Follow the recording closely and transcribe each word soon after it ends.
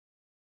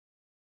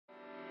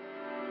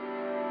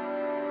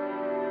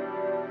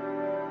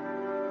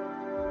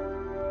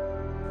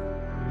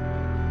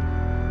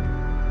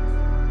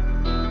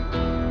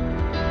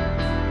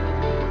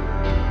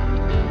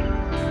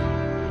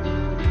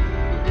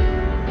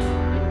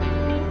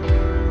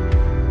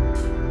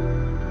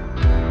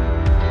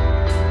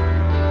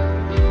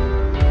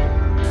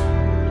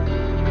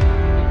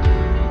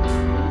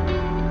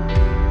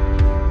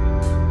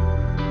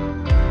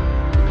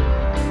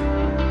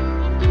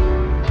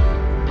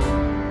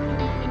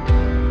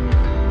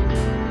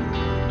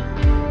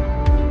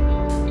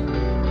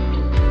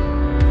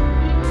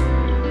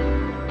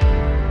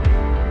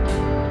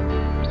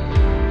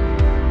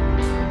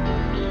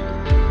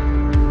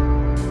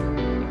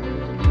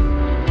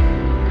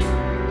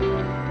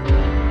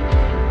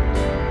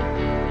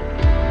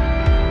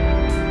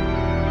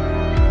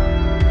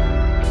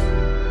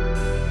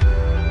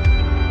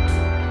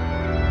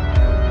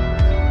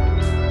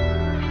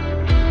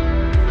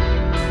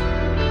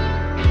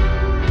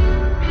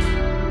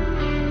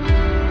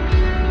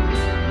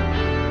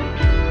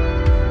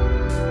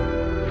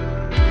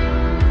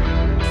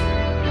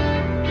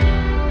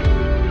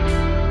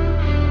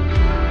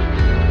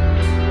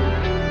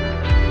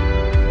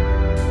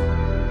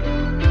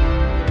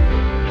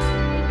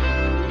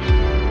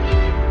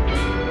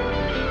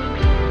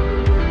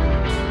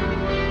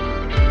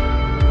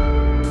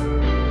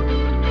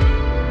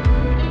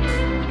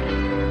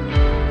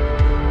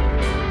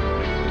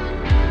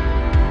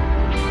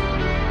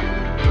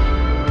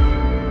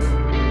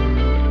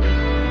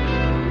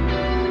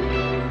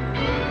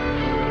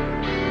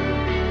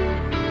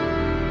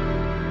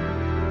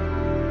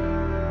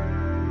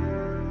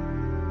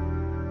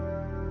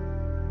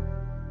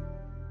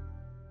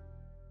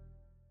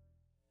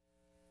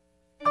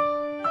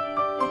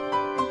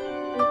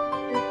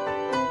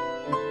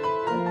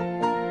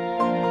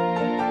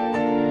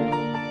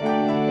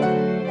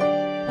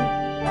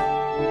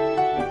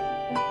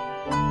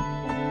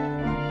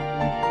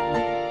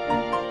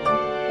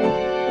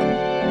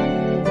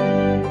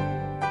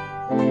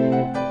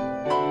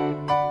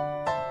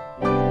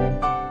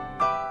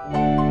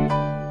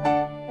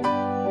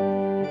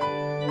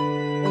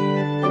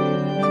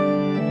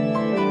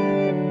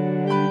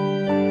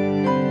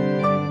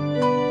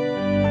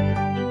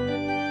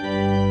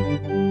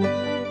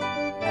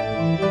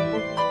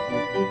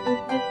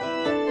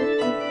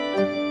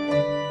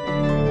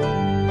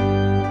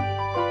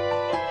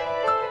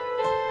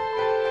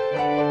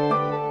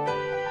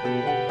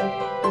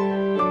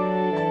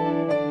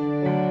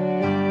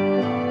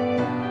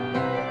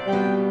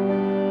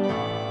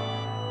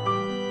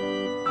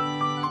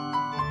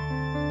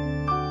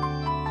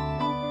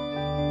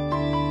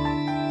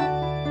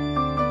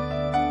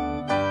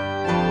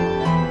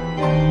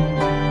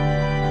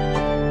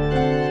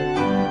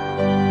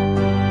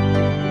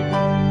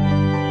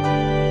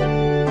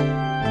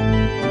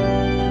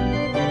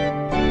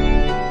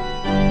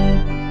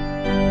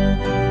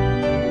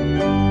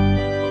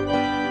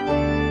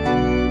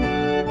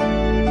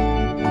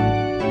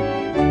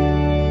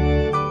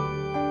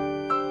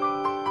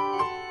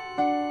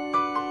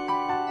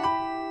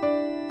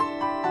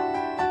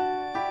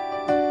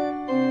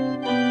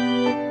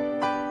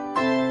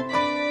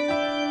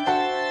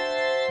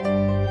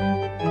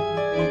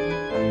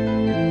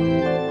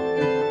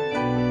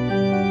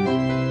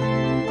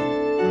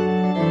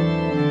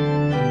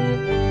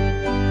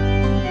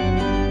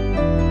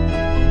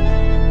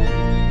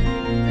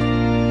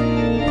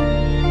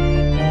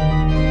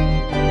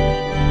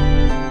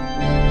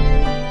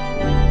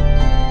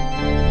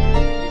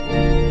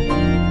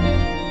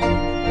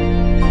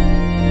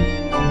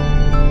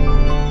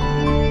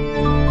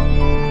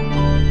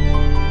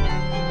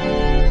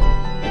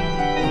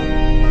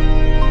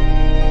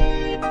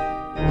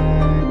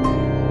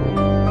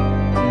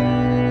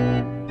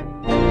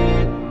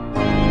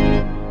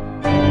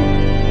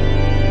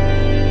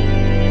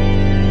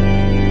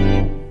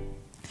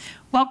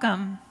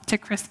Welcome to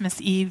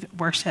Christmas Eve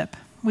worship.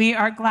 We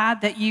are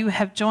glad that you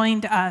have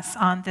joined us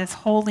on this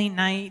holy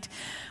night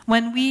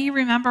when we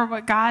remember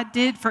what God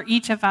did for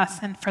each of us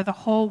and for the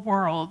whole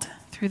world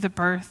through the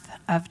birth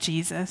of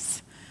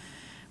Jesus.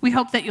 We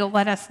hope that you'll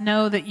let us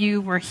know that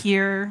you were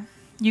here.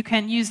 You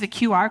can use the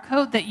QR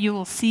code that you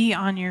will see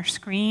on your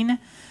screen.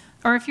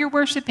 Or if you're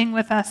worshiping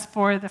with us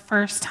for the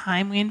first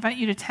time, we invite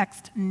you to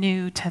text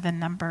NEW to the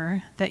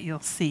number that you'll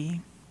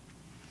see.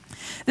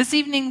 This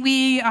evening,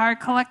 we are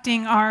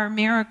collecting our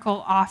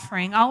miracle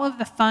offering. All of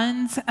the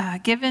funds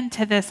given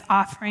to this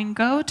offering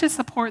go to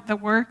support the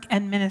work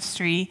and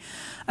ministry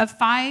of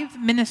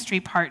 5 ministry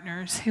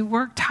partners who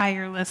work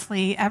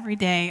tirelessly every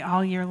day,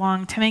 all year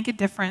long, to make a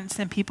difference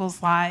in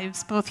people's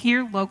lives, both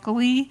here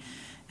locally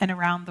and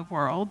around the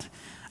world.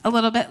 A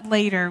little bit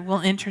later,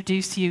 we'll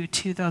introduce you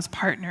to those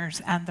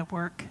partners and the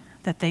work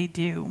that they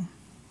do.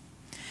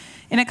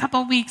 In a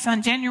couple weeks,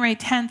 on January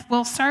 10th,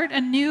 we'll start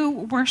a new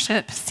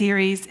worship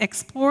series,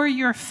 Explore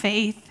Your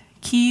Faith,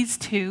 Keys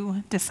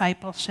to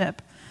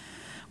Discipleship.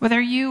 Whether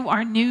you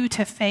are new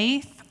to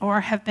faith or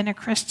have been a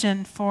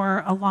Christian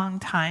for a long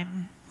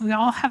time, we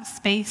all have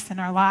space in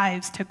our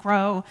lives to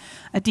grow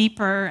a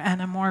deeper and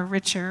a more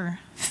richer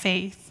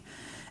faith.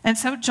 And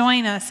so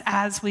join us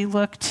as we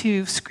look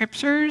to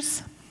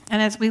scriptures and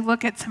as we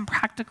look at some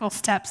practical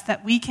steps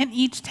that we can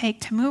each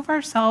take to move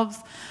ourselves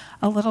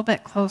a little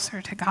bit closer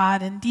to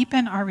God and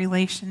deepen our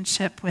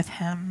relationship with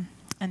Him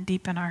and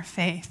deepen our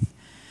faith.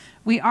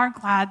 We are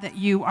glad that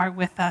you are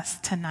with us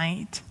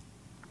tonight.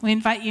 We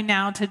invite you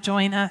now to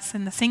join us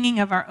in the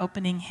singing of our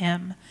opening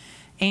hymn,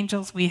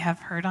 Angels We Have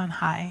Heard on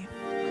High.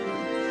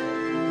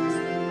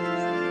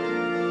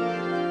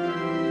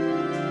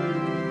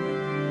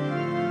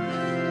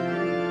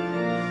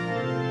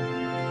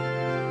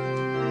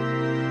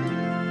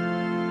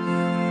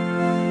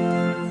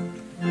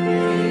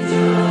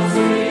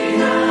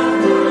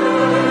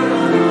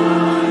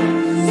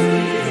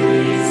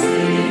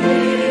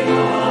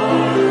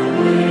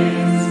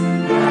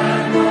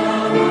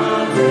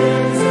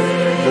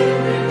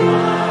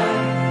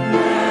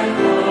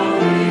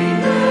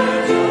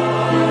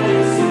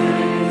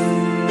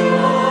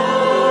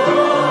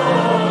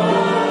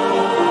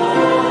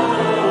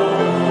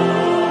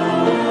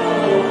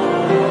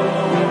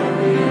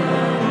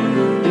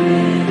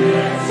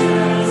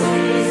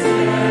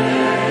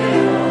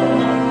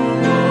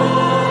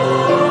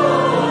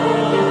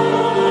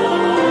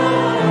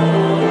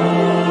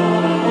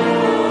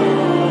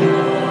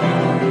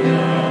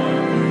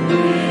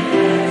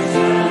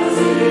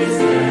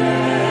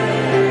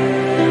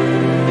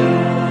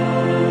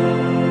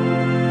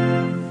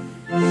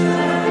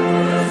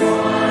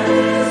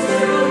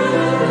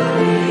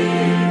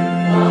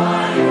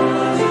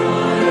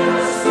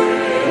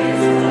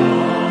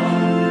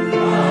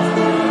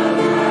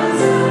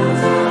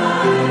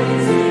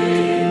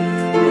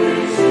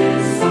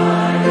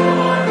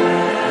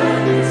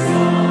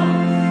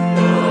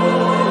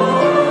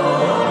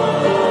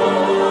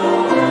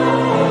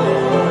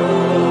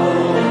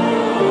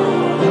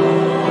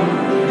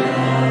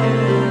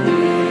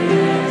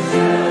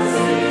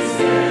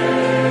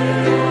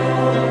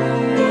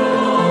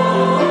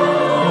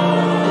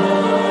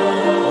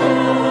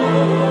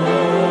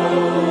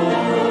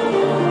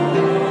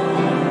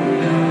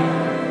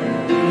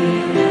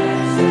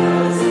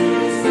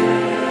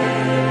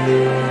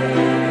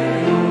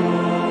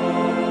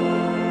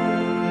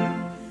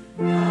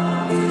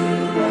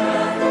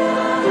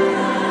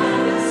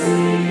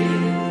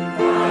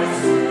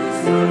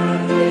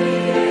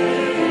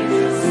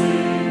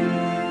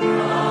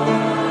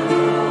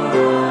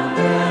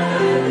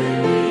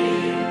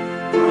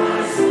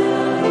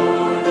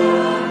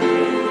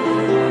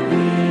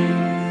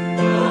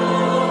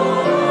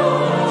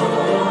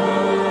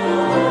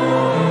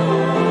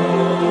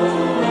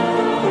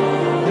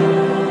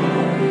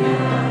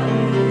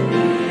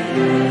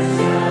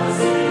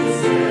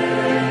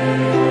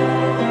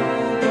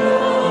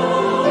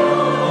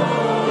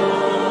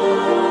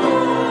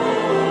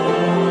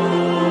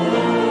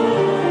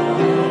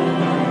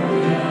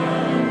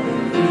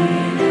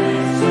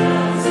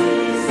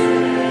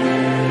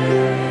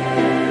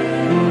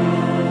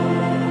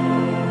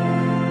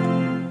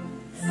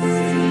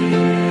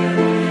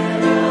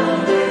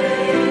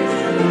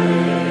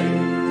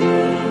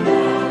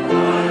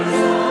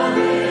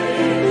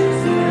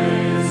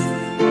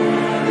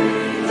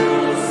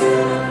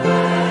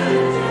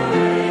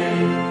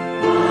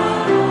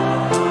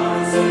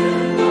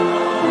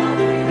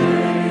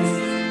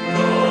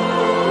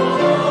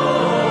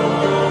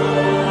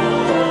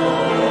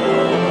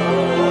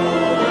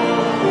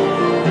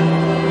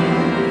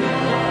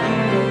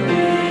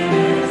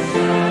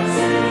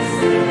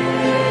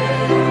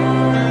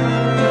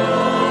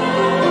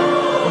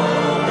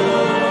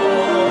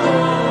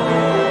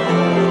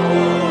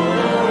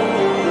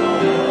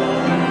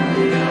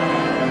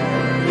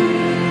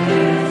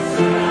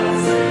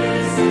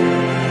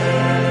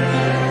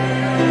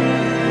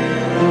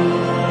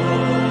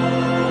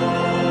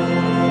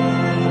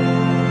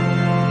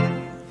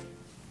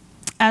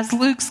 As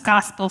Luke's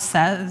gospel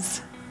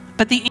says,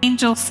 But the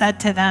angel said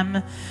to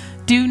them,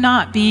 "Do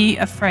not be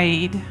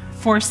afraid,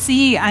 for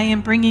see, I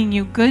am bringing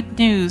you good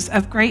news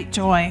of great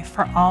joy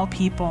for all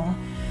people.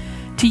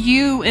 To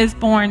you is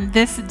born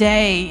this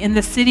day in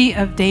the city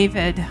of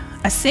David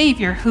a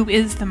Savior who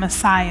is the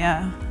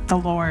Messiah, the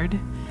Lord.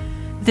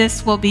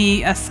 This will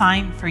be a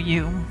sign for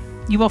you.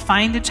 You will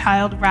find a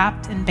child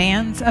wrapped in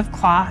bands of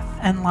cloth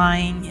and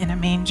lying in a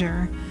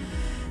manger."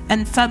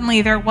 And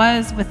suddenly there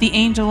was with the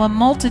angel a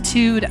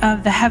multitude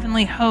of the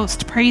heavenly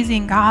host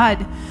praising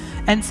God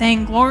and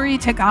saying, "Glory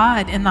to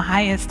God in the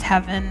highest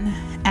heaven,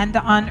 and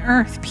on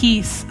earth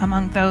peace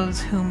among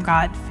those whom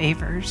God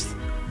favors."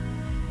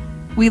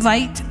 We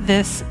light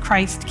this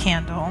Christ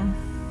candle.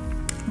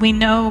 We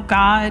know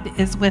God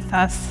is with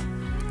us.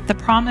 The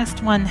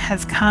promised one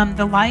has come.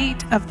 The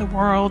light of the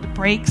world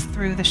breaks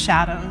through the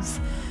shadows,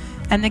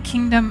 and the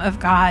kingdom of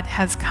God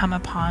has come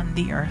upon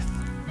the earth.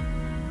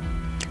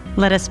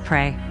 Let us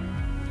pray.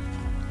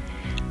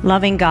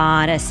 Loving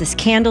God, as this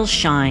candle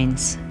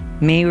shines,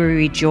 may we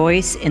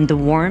rejoice in the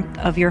warmth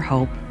of your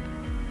hope.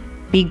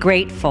 Be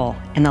grateful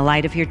in the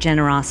light of your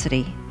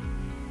generosity.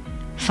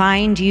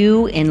 Find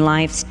you in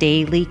life's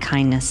daily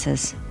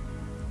kindnesses.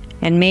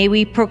 And may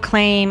we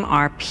proclaim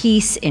our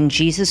peace in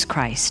Jesus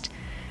Christ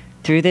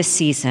through this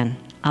season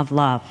of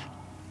love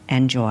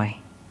and joy.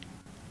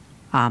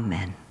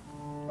 Amen.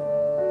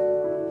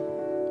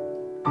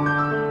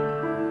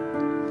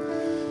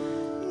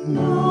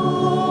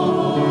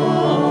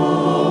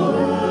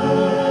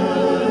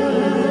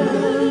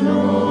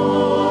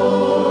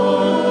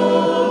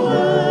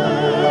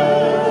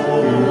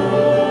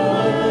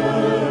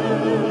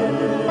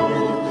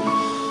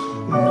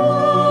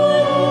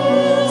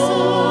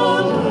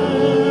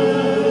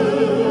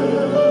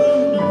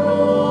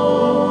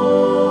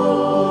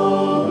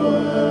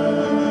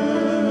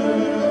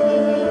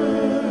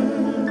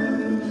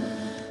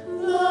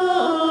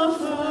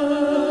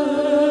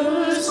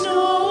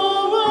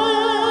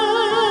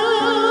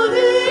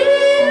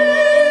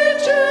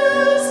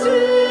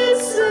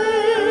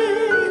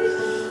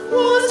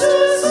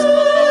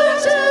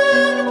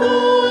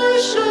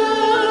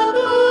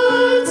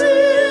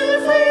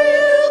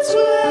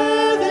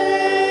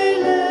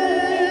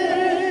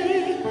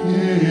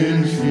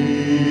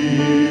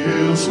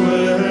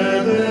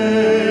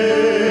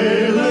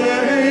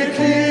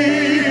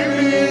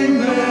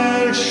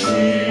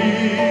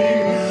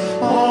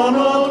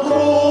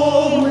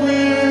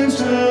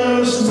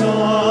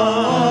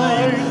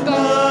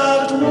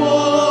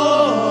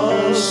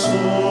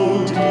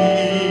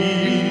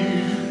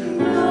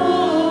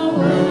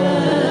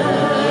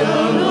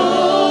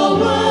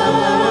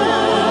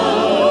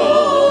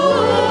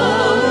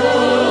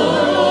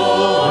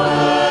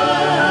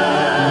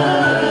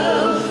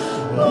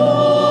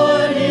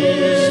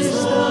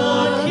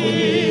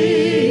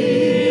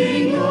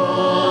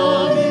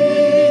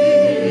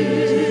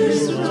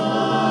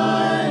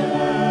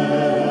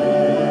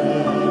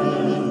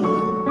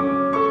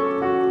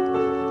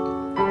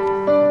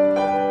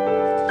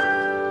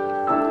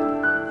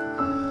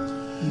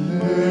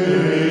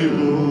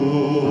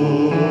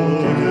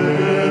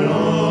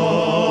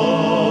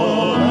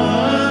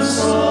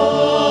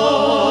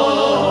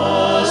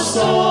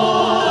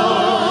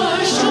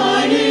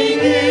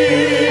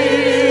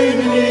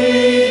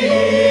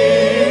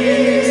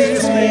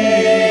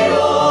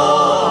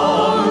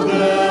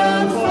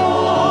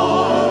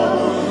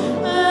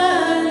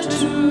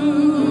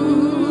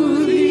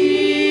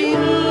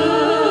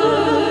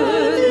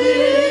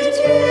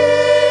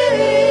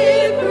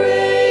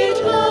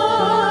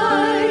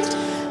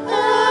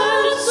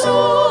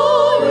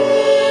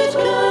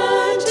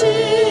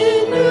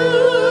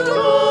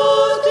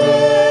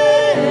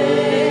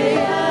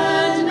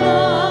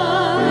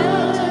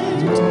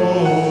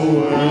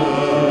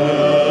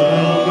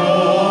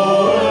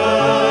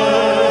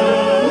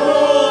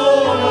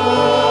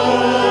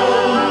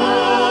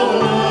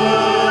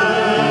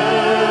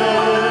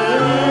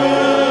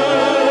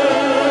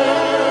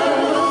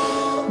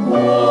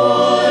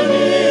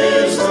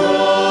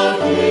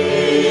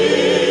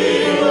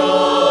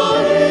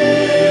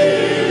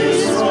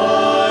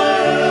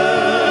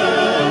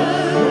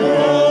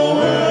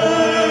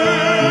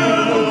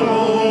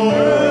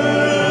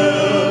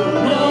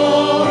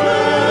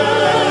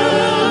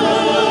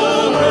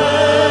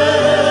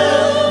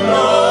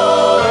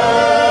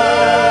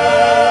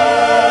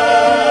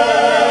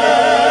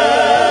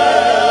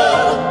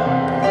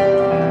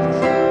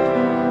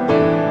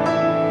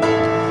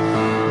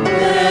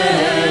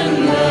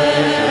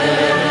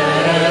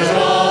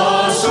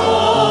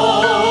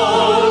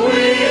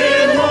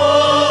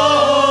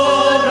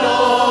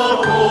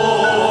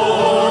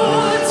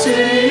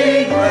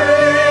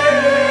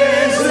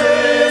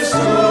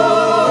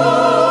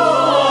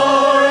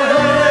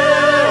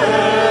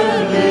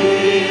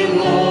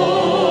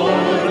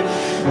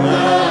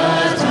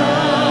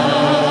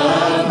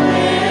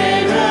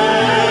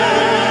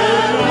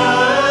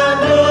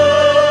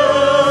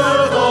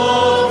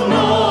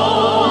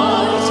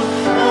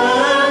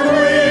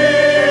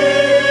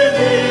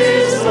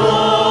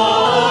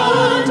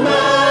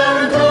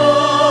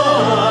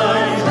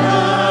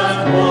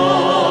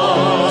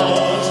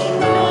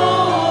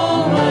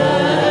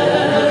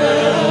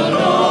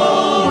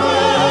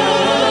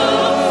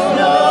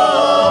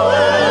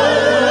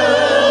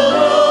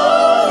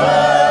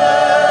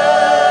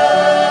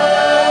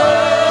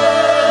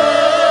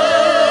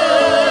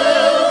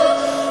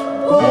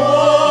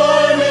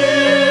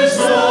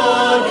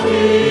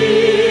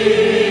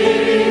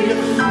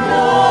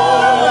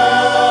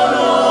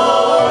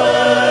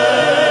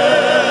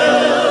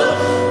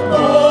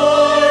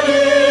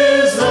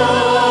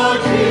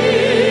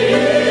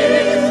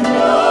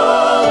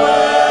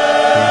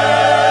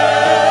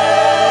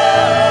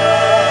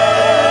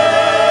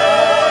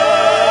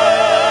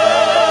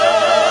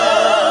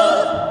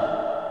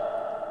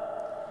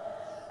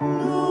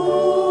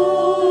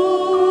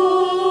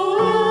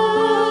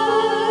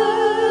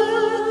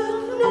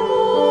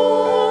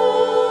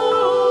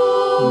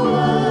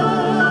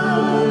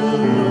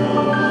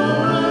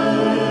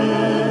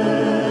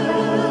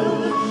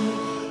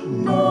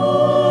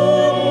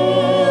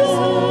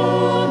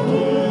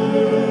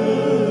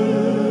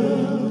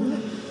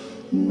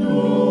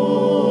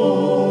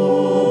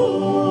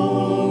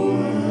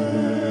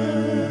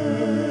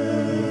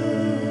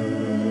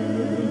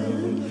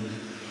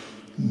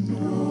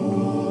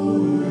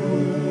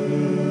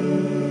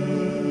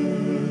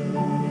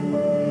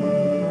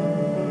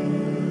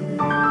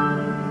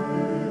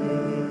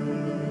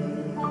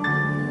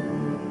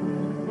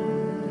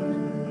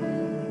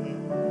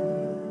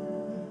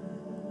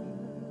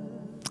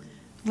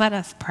 Let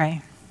us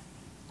pray.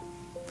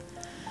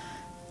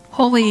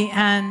 Holy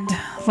and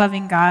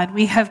loving God,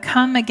 we have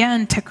come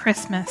again to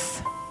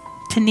Christmas,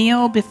 to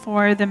kneel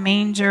before the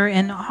manger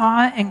in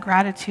awe and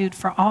gratitude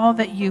for all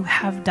that you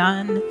have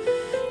done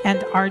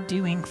and are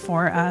doing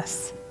for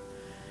us.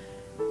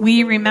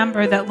 We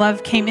remember that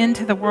love came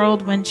into the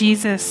world when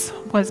Jesus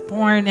was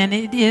born, and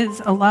it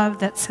is a love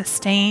that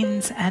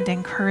sustains and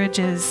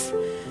encourages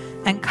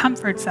and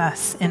comforts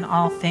us in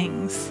all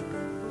things.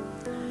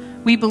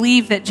 We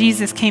believe that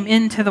Jesus came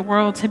into the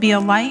world to be a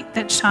light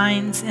that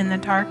shines in the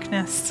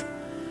darkness,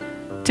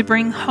 to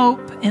bring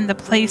hope in the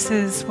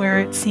places where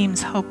it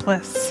seems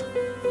hopeless,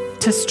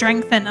 to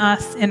strengthen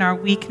us in our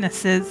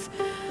weaknesses,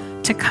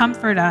 to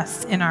comfort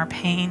us in our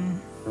pain.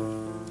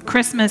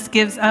 Christmas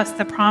gives us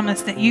the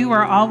promise that you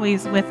are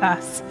always with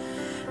us,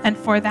 and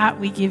for that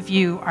we give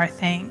you our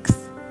thanks.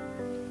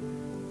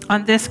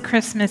 On this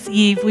Christmas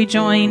Eve, we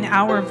join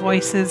our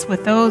voices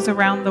with those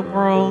around the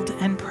world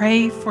and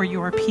pray for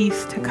your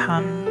peace to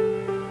come.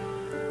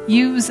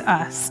 Use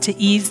us to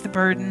ease the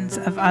burdens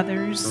of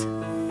others,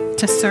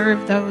 to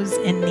serve those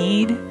in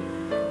need,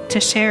 to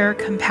share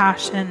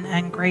compassion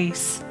and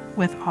grace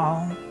with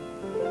all.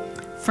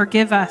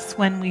 Forgive us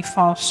when we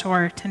fall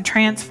short, and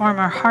transform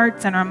our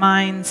hearts and our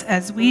minds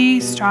as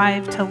we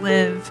strive to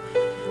live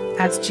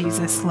as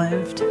Jesus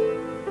lived.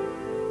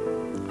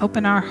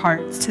 Open our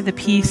hearts to the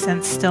peace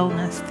and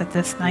stillness that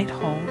this night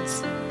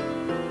holds.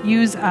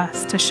 Use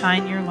us to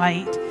shine your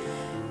light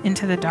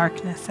into the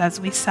darkness as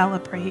we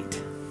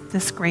celebrate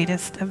this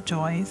greatest of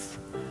joys.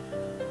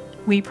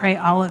 We pray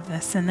all of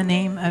this in the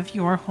name of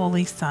your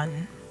Holy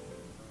Son.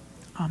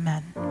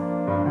 Amen.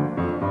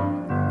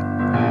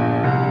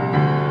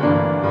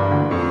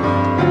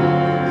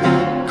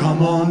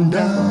 Come on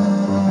down.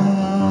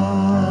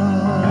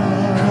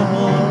 Come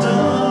on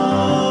down.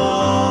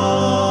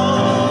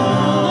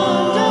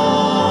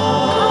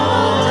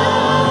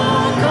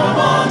 Come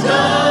on down.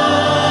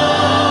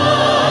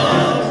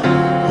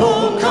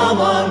 Oh, come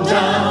on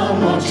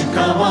down. Won't you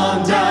come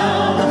on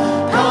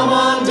down? Come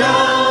on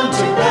down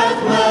to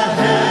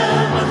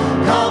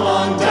Bethlehem. Come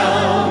on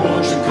down.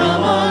 Won't you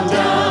come on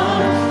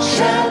down?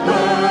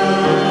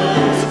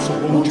 Shepherds,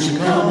 won't you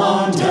come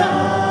on down? Come on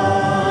down.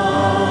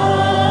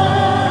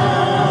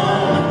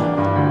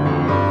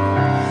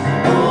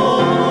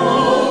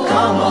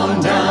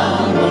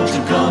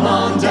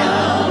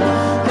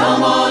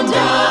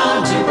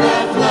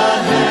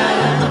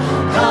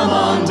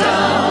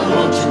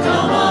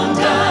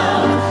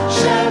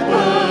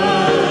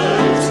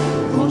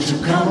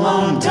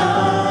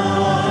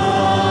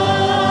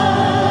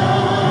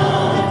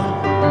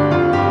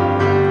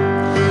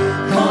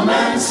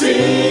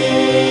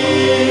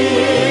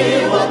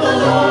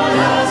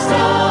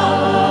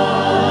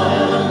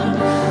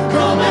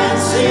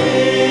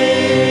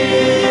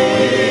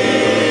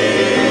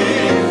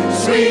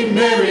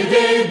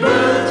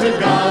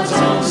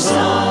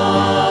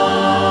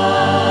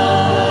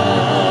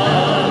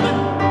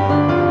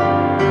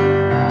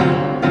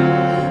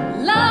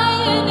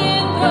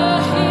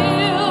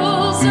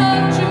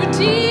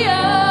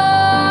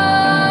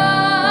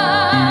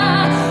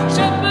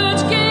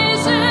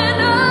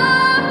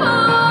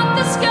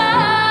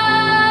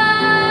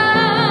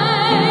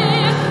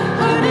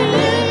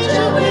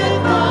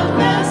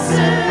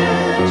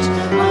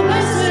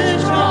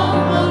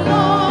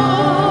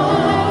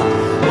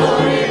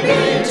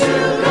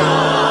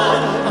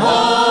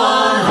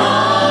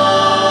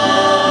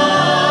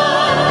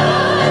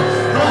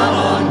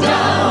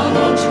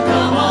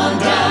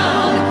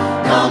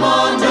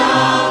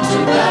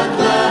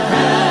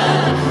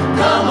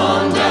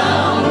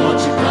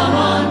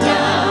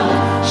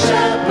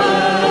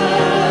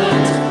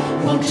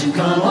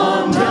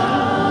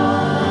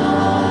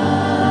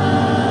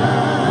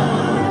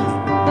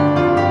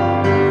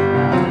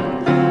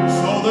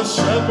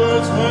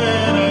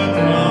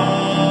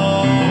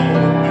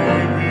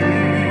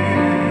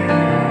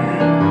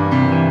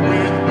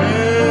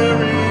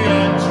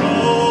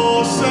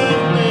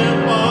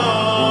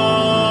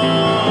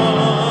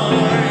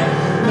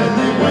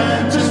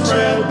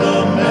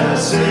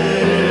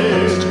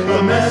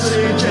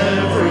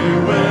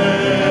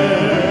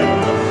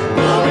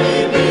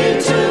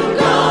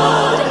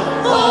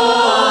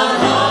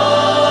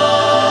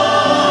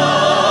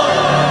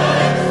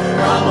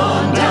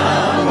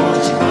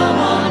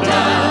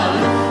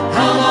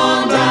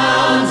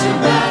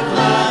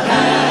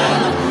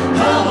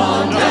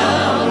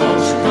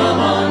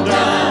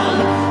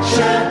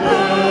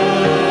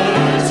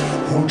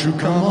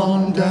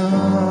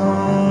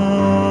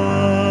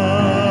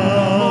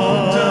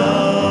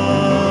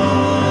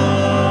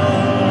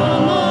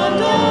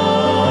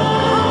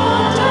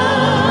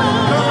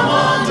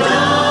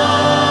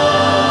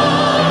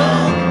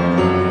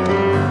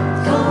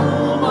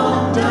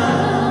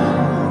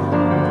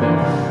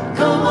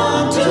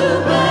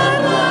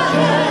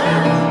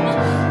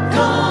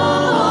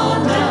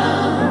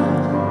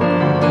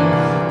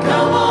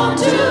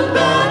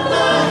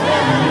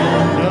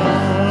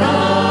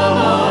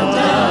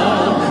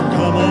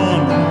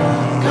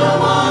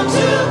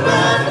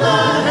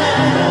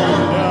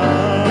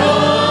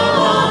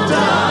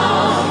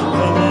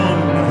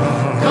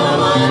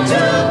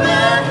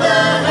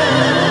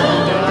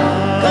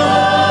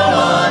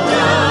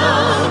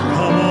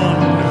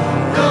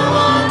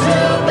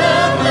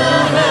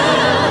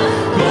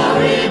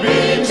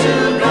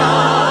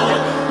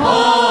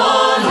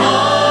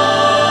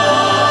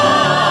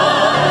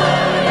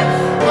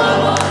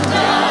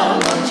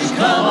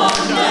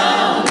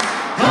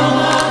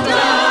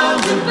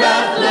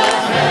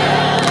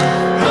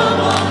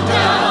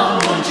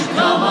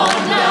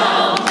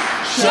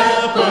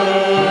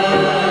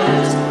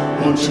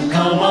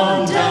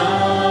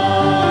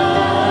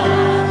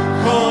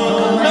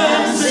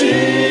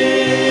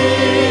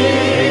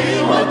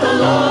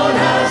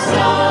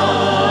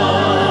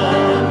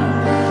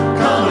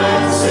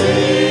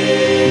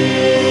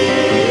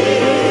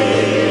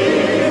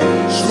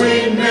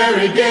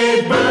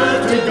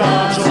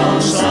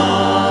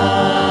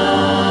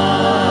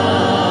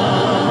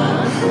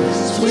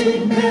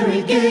 Sweet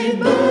Mary gave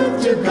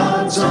birth to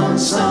God's own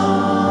Son.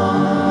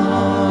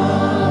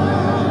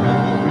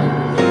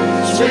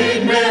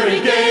 Sweet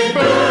Mary gave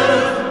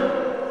birth.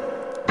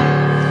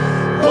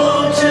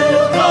 Won't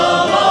you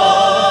come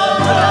on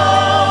down?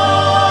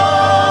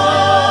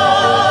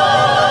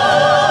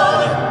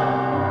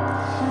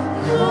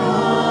 Come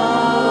on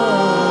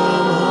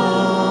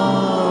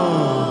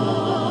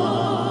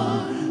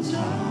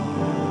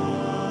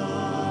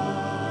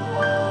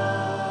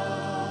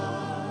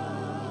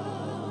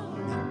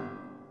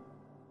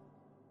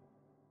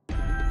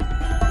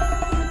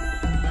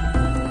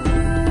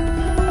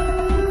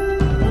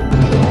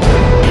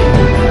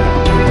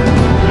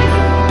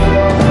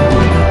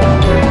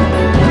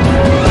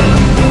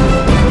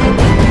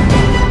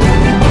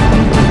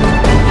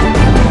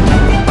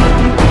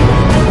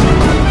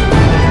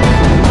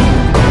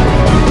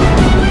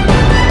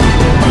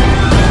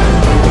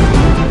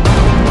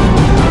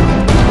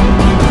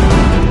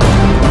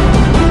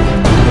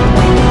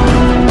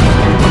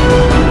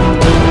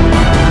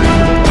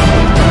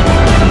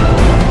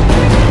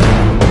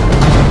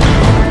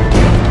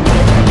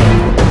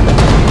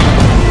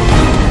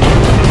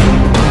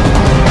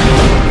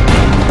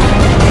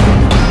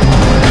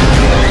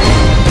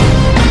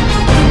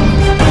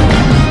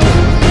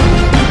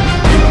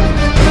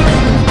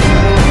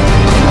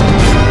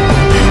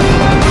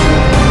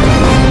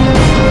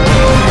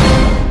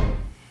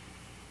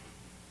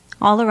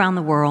All around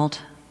the world,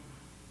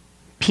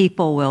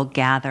 people will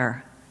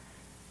gather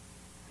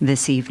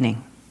this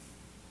evening.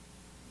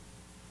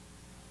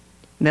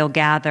 They'll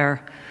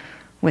gather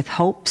with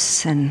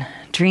hopes and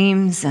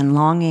dreams and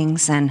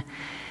longings, and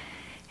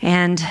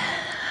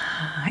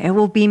it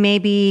will be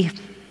maybe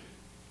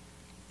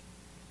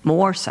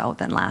more so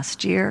than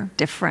last year,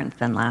 different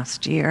than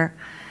last year.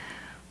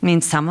 I mean,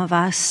 some of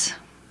us,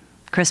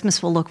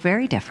 Christmas will look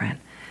very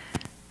different.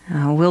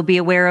 We'll be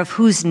aware of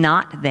who's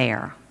not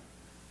there.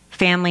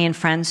 Family and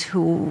friends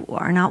who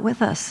are not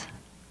with us,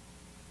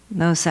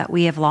 those that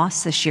we have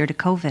lost this year to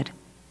COVID.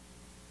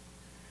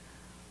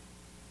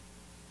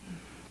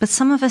 But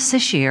some of us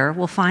this year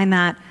will find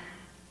that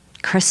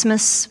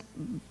Christmas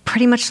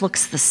pretty much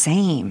looks the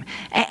same.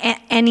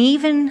 And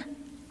even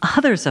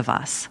others of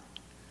us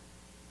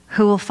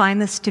who will find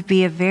this to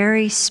be a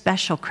very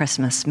special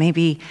Christmas.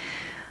 Maybe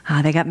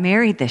they got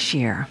married this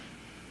year,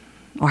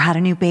 or had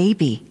a new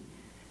baby,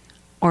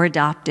 or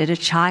adopted a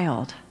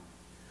child,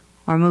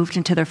 or moved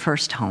into their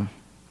first home.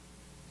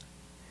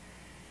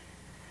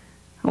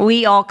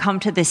 We all come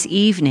to this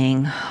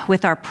evening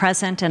with our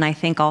present, and I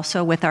think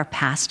also with our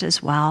past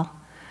as well.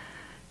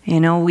 You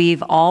know,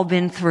 we've all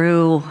been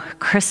through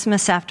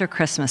Christmas after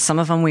Christmas. Some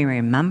of them we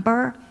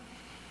remember,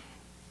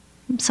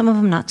 some of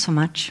them not so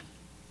much.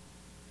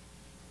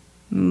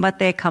 But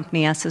they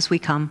accompany us as we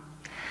come,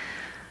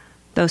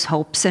 those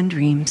hopes and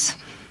dreams.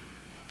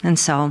 And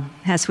so,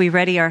 as we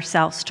ready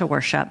ourselves to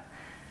worship,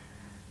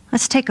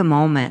 let's take a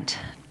moment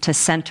to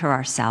center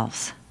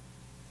ourselves,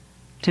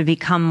 to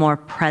become more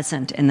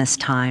present in this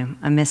time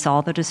amidst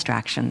all the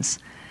distractions,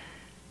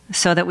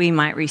 so that we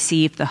might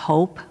receive the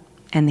hope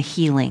and the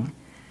healing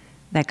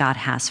that God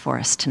has for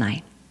us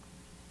tonight.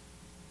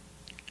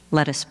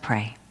 Let us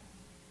pray.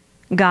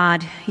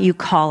 God, you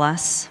call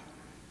us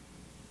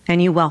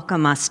and you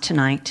welcome us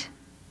tonight,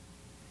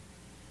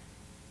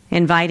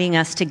 inviting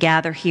us to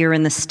gather here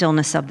in the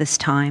stillness of this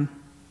time.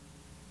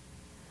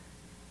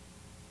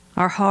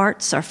 Our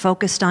hearts are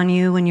focused on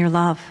you and your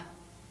love.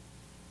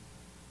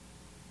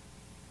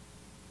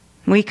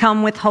 We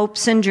come with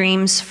hopes and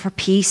dreams for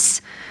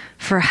peace,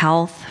 for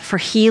health, for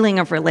healing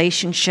of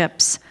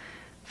relationships,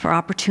 for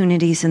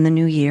opportunities in the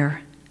new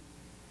year.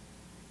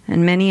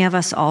 And many of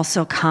us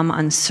also come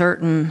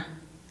uncertain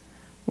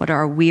what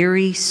our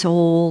weary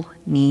soul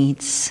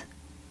needs.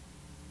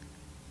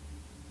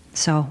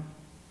 So,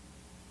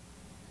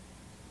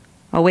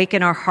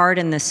 awaken our heart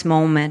in this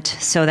moment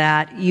so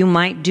that you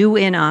might do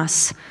in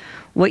us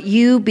what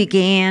you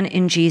began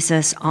in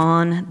Jesus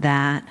on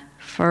that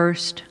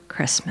first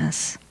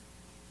Christmas.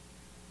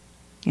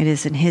 It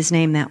is in his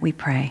name that we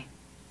pray.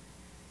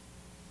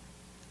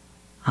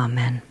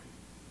 Amen.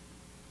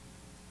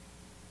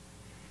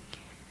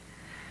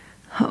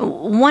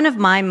 One of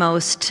my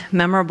most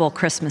memorable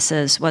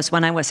Christmases was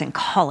when I was in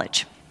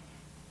college.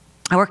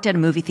 I worked at a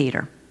movie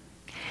theater.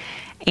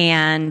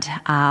 And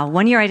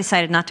one year I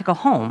decided not to go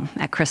home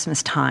at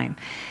Christmas time.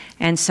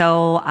 And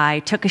so I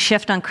took a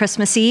shift on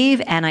Christmas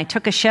Eve and I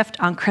took a shift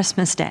on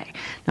Christmas Day.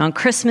 Now on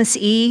Christmas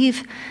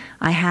Eve,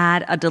 I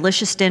had a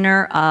delicious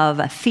dinner of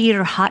a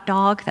theater hot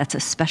dog, that's a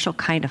special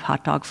kind of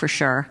hot dog for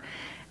sure,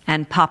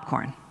 and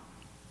popcorn.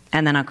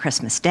 And then on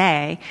Christmas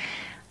Day,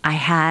 I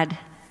had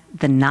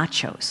the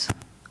nachos.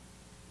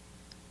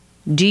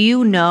 Do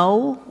you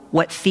know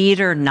what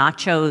theater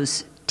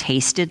nachos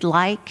tasted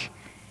like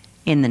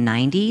in the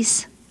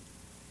 90s?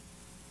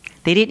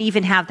 They didn't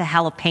even have the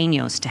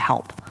jalapenos to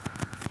help.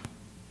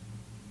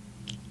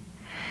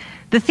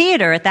 The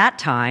theater at that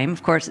time,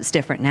 of course it's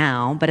different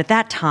now, but at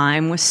that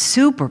time was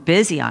super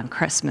busy on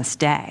Christmas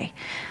Day.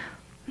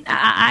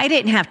 I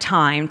didn't have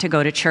time to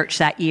go to church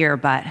that year,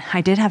 but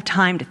I did have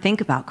time to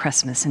think about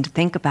Christmas and to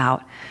think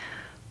about,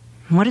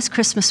 what is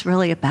Christmas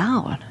really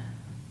about?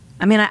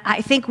 I mean,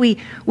 I think we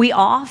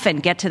often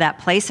get to that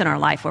place in our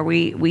life where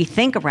we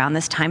think around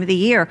this time of the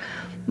year,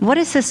 what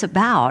is this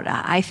about?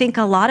 I think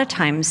a lot of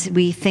times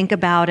we think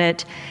about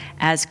it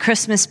as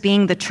Christmas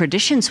being the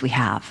traditions we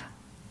have.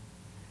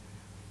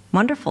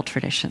 Wonderful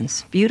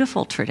traditions,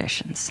 beautiful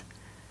traditions.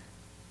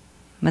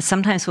 But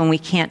sometimes when we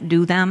can't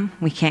do them,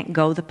 we can't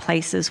go the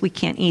places, we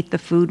can't eat the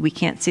food, we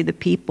can't see the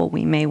people,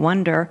 we may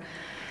wonder,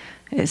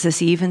 is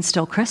this even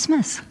still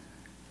Christmas?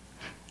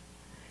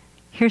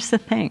 Here's the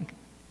thing.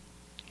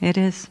 It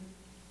is.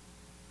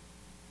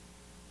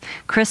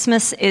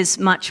 Christmas is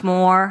much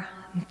more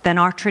than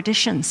our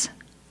traditions.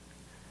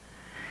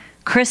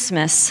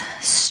 Christmas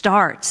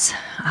starts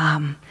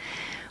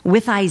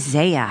with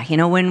Isaiah. You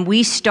know, when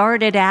we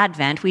started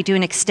Advent, we do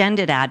an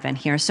extended Advent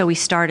here, so we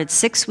started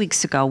 6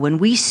 weeks ago. When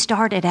we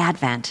started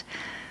Advent,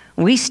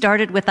 we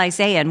started with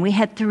Isaiah, and we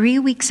had 3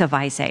 weeks of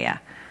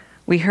Isaiah.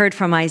 We heard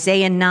from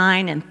Isaiah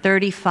 9 and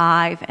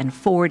 35 and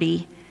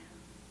 40,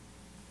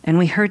 and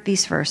we heard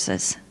these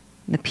verses.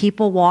 The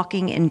people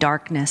walking in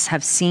darkness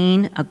have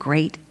seen a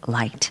great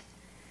light.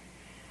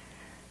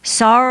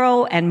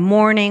 Sorrow and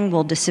mourning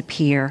will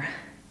disappear,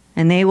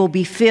 and they will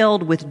be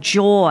filled with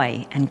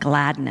joy and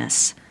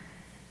gladness.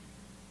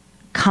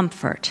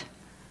 Comfort,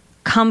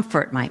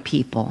 comfort my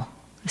people,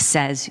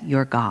 says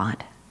your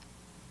God.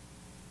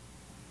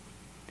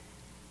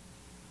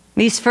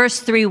 These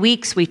first 3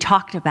 weeks we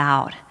talked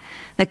about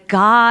that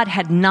God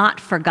had not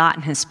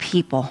forgotten his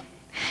people.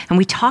 And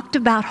we talked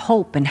about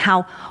hope and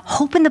how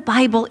hope in the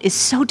Bible is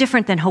so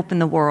different than hope in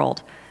the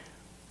world.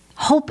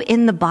 Hope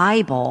in the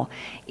Bible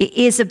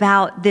is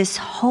about this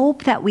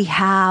hope that we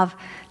have,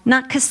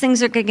 not because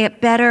things are going to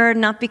get better,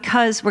 not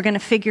because we're going to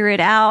figure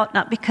it out,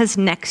 not because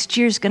next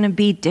year's going to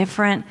be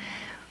different,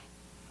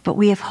 but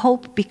we have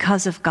hope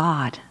because of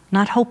God.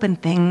 Not hope in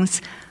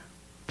things,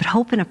 but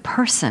hope in a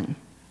person.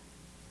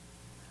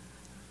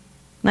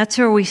 That's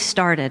where we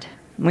started.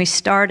 We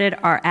started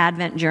our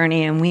Advent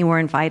journey, and we were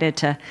invited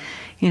to,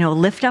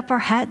 lift up our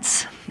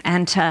heads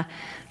and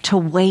to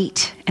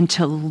wait and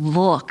to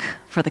look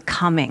for the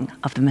coming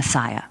of the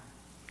Messiah.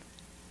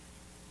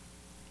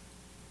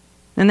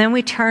 And then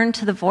we turned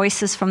to the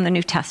voices from the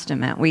New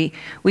Testament.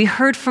 We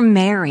heard from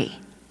Mary.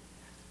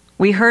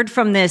 We heard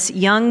from this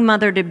young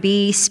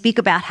mother-to-be speak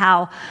about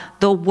how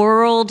the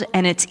world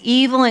and its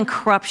evil and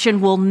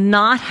corruption will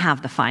not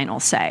have the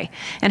final say,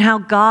 and how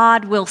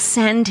God will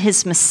send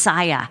his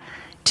Messiah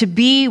to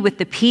be with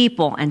the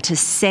people and to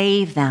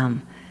save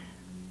them.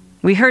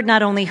 We heard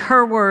not only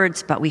her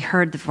words, but we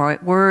heard the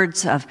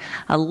words of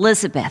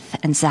Elizabeth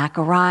and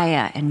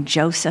Zachariah and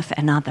Joseph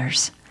and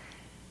others.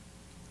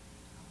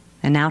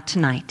 And now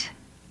tonight,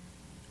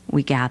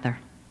 we gather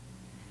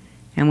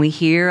and we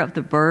hear of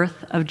the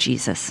birth of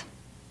Jesus.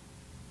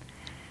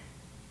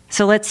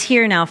 So let's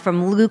hear now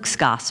from Luke's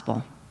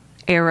gospel.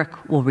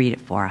 Eric will read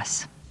it for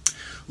us.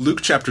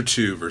 Luke chapter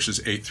 2, verses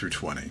 8 through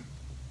 20.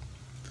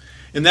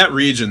 In that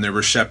region there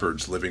were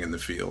shepherds living in the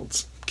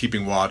fields,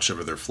 keeping watch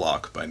over their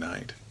flock by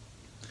night.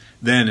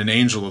 Then an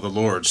angel of the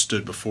Lord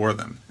stood before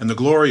them, and the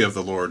glory of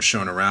the Lord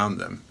shone around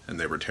them, and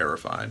they were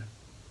terrified.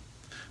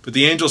 But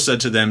the angel said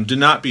to them, "Do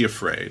not be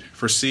afraid,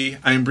 for see,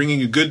 I am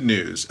bringing you good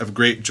news of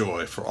great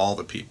joy for all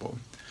the people.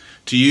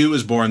 To you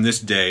is born this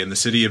day in the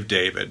city of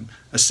David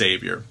a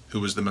Savior,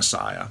 who is the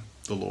Messiah,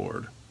 the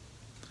Lord.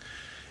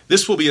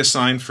 This will be a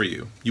sign for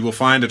you. You will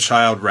find a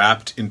child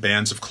wrapped in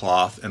bands of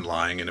cloth and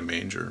lying in a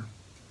manger."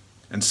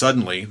 And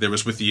suddenly there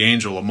was with the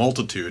angel a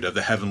multitude of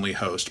the heavenly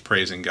host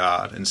praising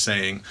God and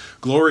saying,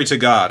 "Glory to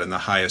God in the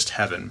highest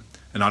heaven,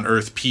 and on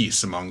earth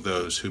peace among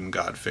those whom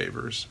God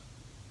favors."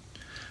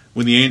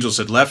 When the angels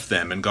had left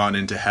them and gone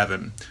into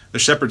heaven, the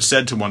shepherds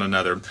said to one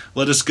another,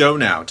 "Let us go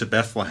now to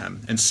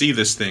Bethlehem and see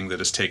this thing that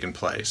has taken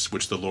place,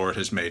 which the Lord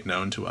has made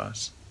known to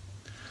us."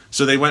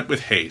 So they went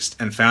with haste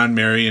and found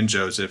Mary and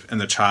Joseph and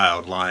the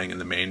child lying in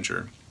the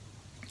manger.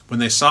 When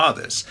they saw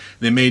this,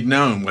 they made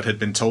known what had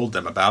been told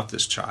them about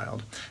this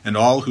child, and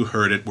all who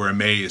heard it were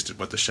amazed at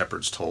what the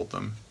shepherds told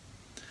them.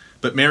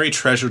 But Mary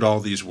treasured all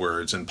these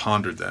words and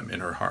pondered them in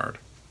her heart.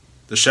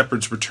 The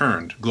shepherds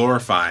returned,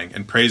 glorifying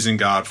and praising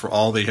God for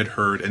all they had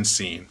heard and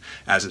seen,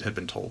 as it had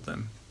been told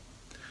them.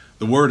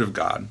 The word of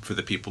God for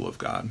the people of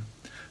God.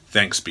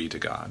 Thanks be to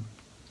God.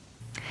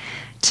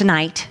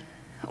 Tonight,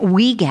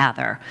 we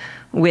gather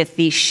with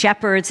the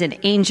shepherds and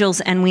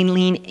angels, and we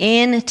lean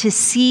in to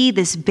see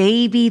this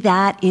baby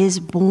that is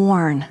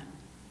born.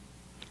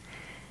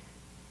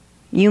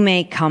 You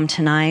may come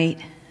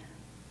tonight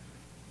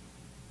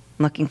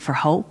looking for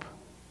hope,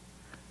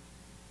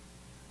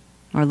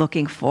 or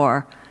looking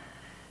for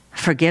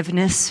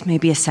forgiveness,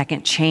 maybe a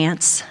second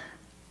chance.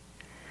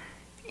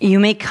 You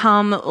may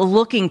come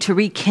looking to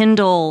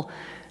rekindle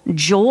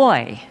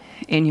joy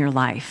in your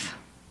life.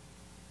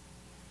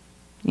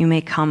 You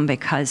may come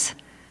because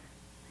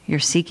you're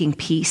seeking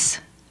peace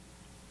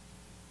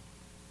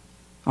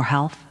or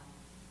health.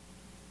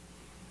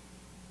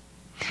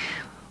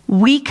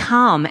 we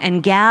come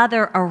and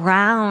gather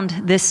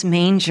around this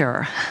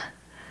manger.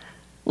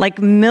 Like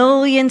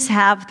millions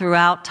have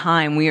throughout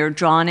time, we are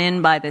drawn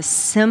in by this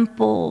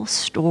simple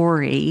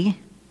story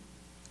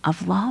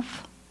of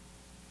love.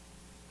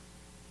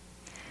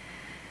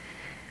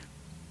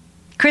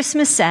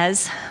 Christmas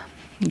says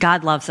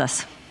God loves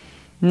us,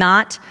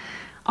 not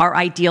our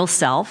ideal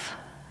self,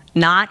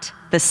 not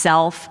the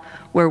self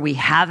where we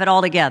have it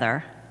all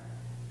together,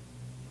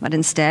 but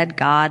instead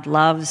God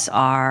loves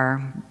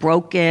our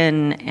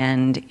broken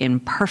and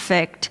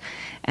imperfect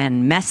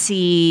and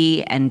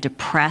messy and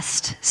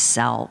depressed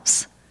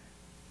selves.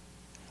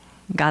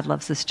 God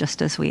loves us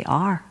just as we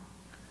are.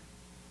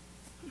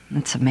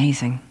 It's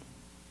amazing.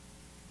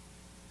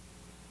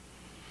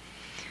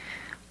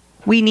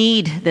 We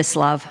need this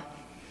love,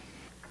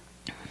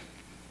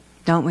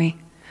 don't we?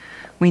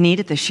 We need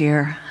it this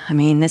year. I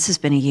mean, this has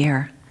been a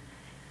year.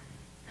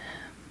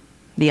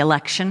 The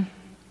election.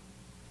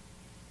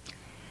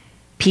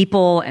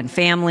 People and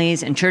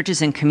families and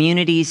churches and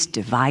communities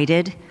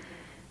divided.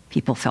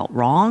 People felt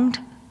wronged.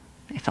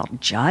 They felt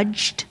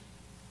judged.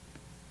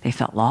 They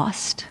felt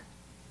lost.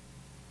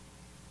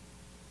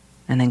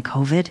 And then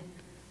COVID.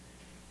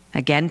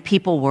 Again,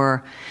 people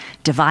were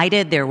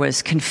divided. There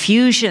was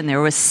confusion.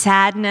 There was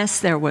sadness.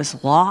 There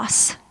was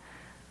loss.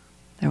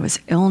 There was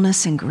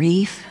illness and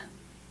grief.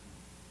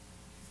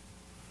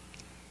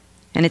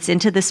 And it's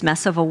into this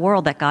mess of a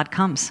world that God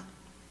comes,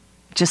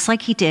 just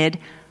like he did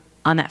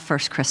on that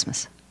first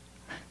Christmas.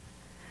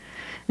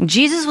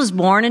 Jesus was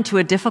born into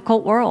a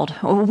difficult world.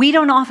 We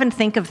don't often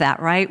think of that,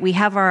 right? We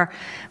have our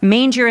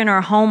manger in our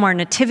home, our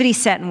nativity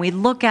set, and we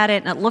look at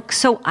it and it looks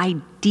so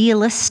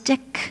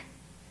idealistic.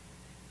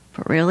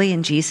 But really,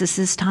 in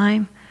Jesus'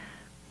 time,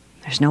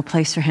 there's no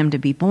place for him to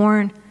be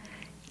born.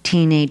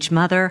 Teenage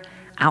mother,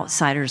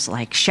 outsiders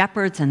like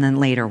shepherds, and then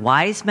later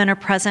wise men are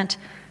present.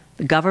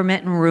 The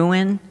government in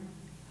ruin.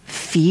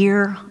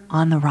 Fear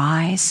on the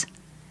rise.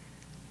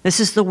 This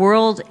is the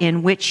world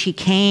in which he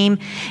came,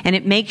 and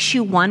it makes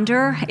you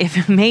wonder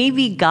if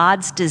maybe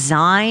God's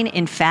design,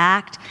 in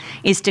fact,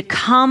 is to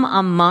come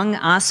among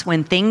us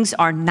when things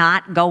are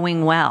not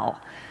going well,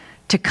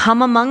 to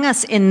come among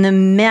us in the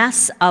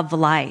mess of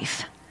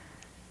life.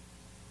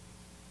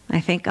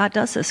 I think God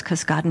does this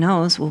because God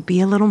knows we'll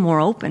be a little more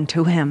open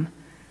to him,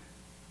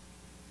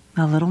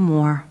 a little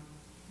more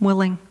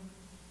willing.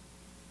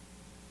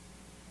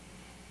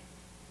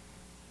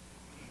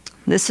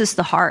 This is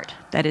the heart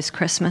that is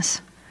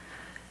Christmas.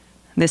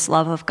 This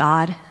love of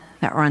God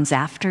that runs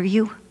after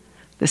you.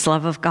 This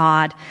love of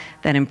God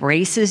that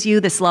embraces you.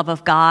 This love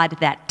of God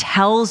that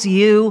tells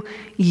you,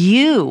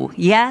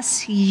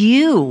 yes,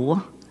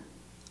 you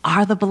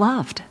are the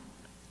beloved.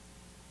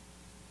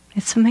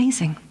 It's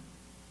amazing.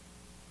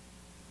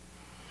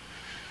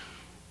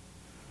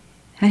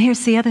 And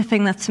here's the other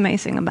thing that's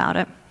amazing about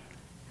it.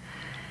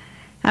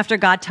 After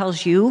God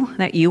tells you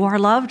that you are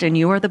loved and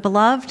you are the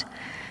beloved,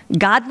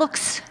 God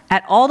looks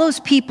at all those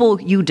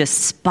people you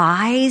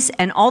despise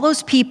and all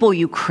those people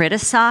you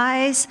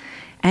criticize,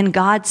 and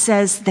God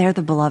says they're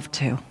the beloved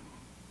too.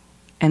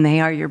 And they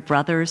are your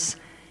brothers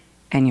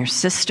and your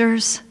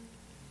sisters.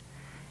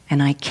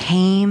 And I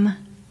came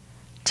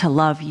to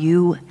love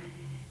you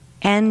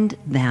and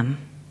them.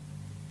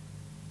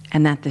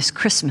 And that this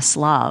Christmas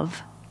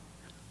love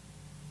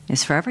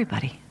is for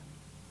everybody.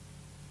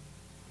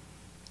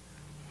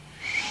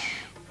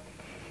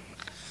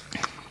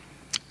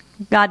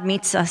 God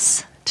meets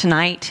us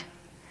tonight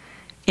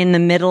in the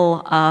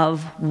middle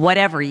of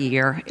whatever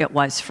year it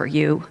was for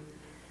you,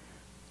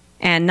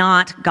 and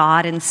not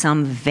God in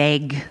some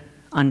vague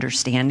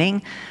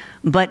understanding,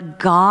 but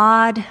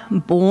God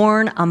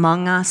born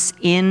among us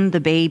in the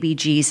baby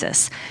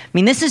Jesus. I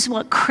mean, this is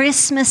what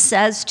Christmas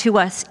says to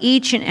us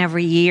each and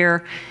every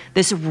year,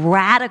 this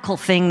radical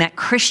thing that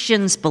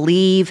Christians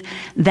believe,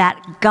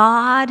 that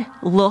God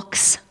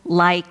looks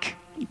like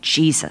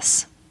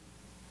Jesus.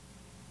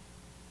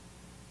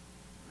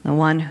 The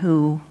one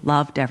who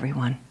loved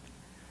everyone.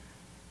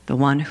 The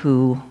one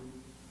who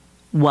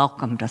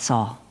welcomed us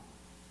all.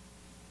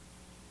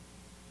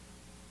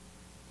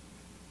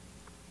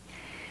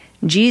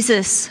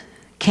 Jesus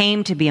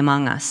came to be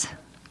among us.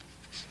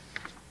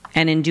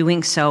 And in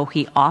doing so,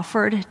 he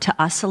offered to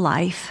us a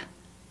life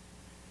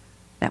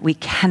that we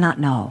cannot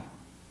know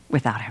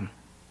without him.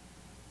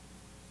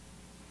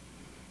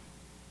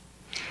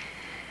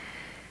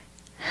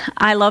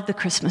 I love the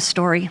Christmas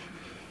story.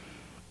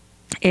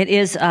 It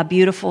is a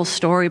beautiful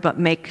story, but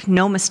make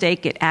no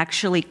mistake, it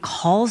actually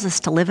calls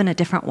us to live in a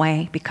different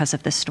way because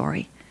of this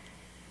story.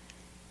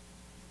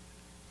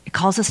 It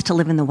calls us to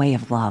live in the way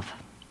of love.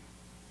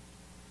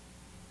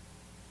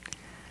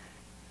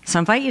 So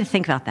I invite you to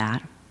think about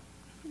that.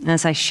 And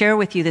as I share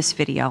with you this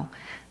video,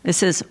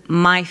 this is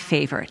my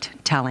favorite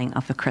telling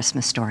of the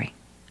Christmas story.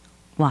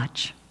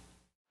 Watch.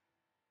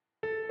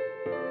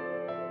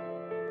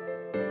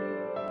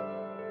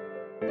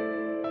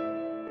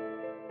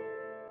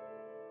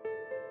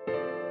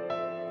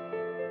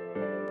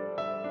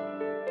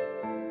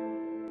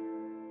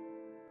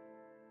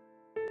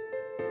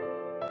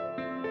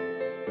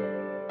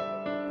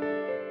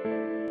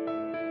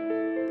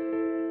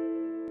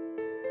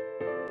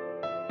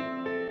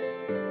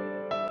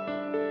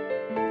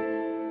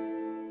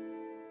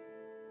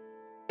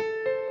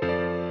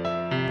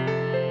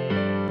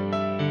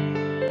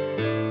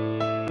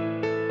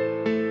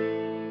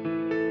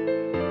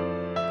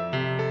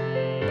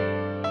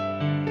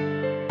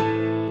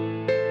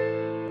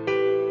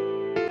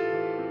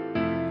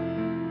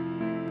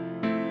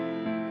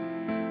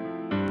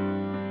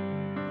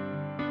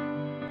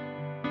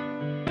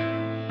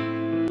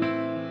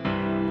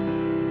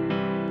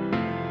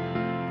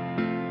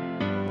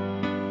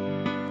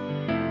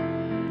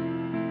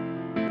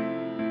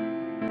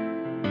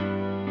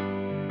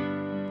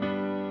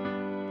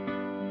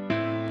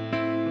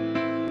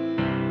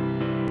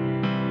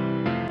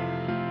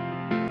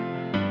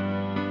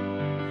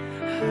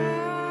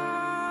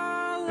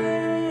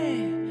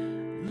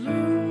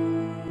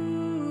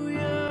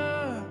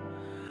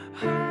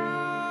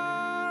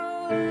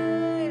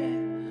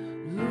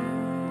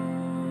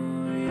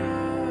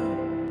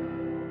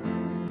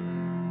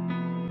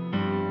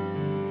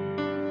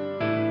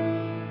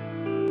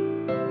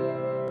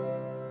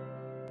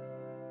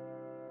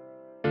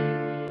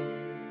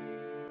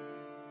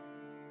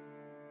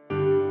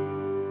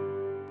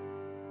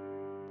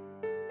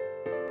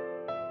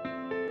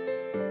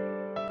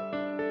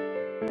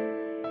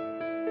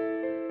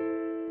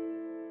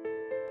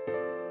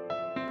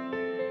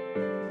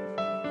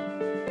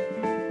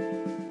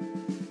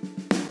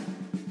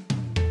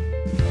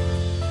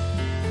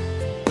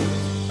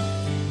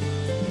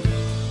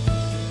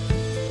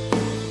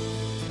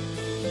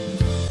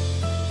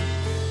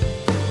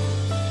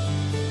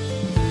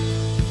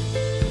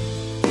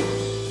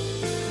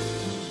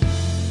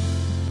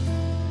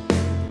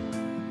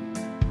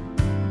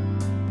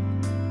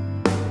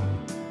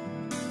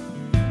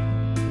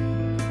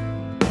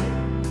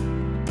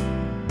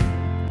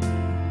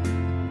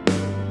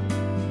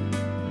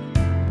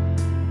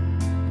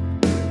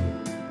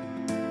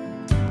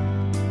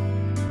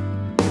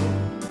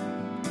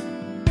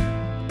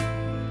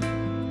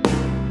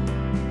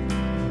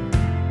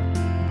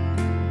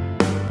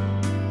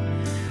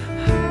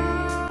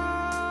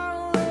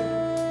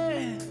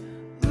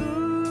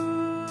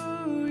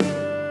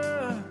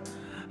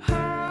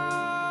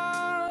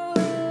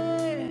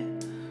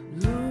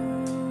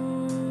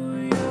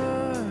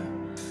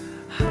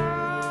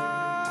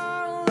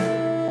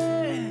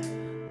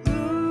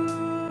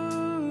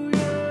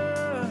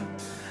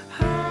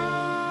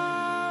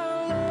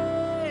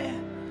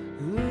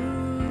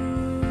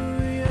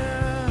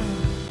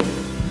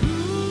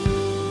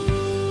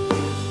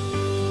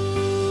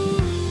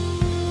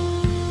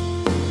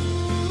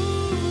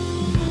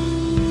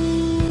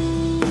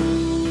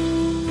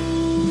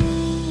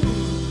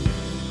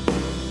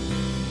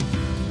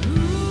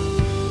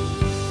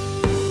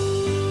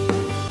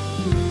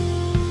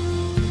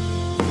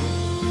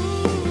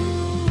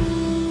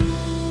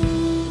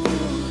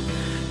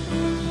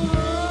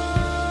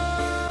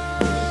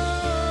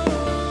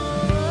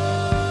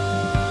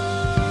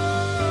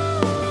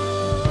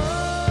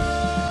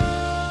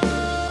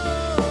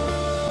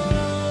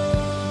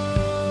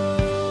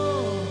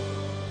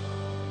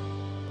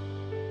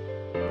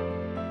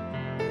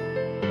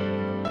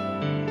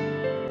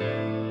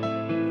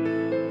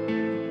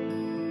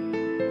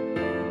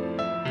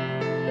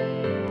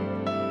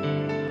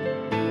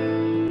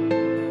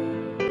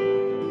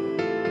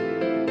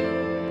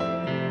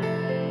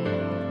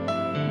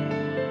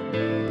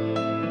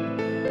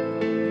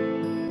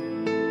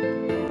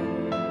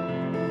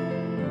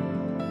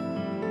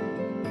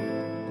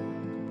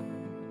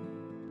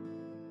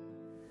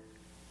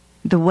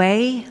 The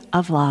way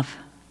of love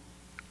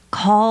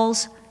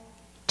calls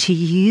to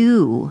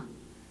you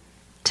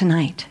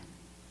tonight.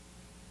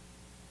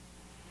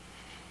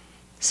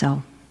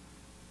 So,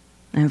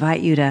 I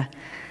invite you to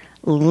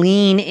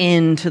lean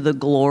into the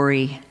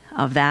glory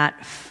of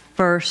that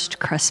first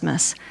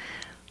Christmas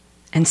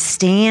and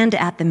stand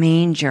at the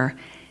manger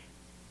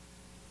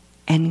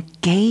and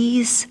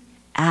gaze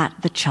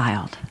at the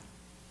child.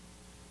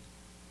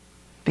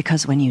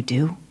 Because when you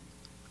do,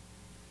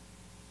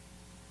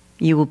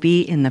 you will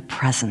be in the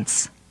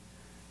presence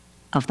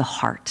of the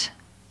heart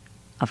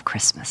of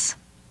Christmas.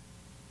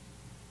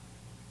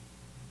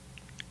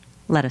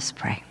 Let us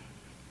pray.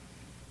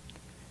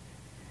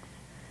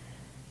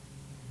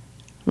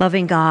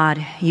 Loving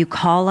God, you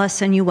call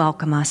us and you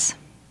welcome us,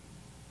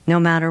 no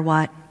matter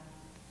what.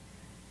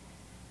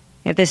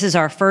 If this is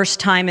our first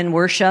time in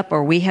worship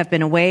or we have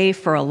been away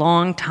for a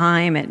long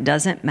time, it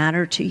doesn't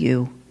matter to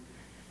you,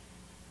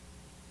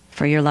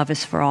 for your love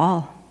is for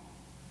all.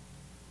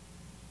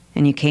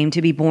 And you came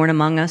to be born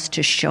among us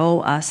to show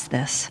us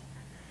this.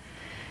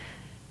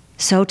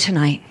 So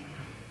tonight,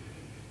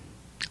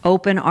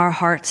 open our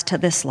hearts to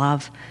this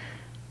love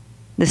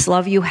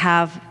you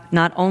have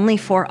not only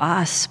for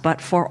us,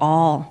 but for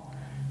all,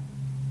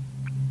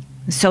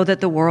 so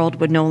that the world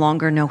would no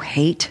longer know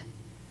hate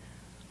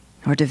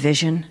or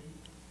division,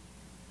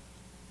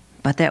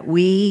 but that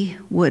we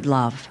would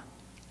love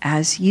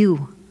as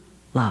you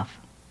love.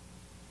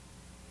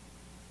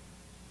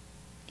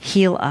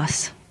 Heal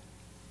us,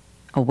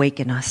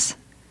 awaken us,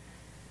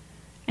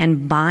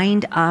 and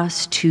bind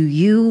us to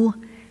you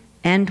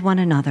and one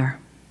another,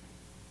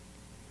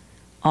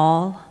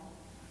 all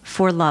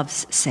for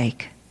love's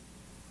sake.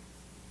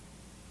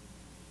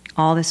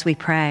 All this we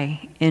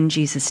pray in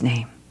Jesus'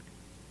 name.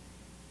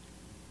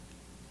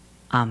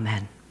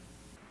 Amen.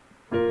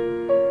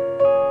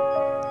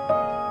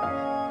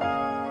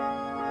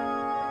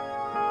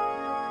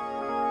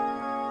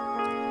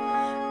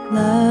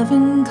 Love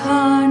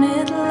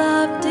incarnate,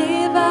 love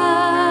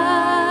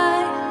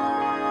divine,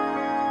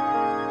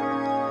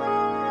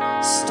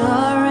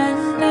 star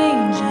and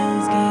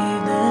angels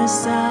gave the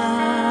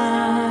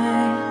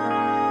sign.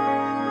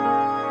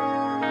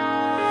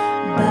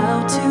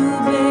 Bow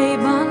to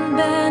babe on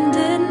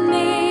bended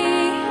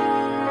knee,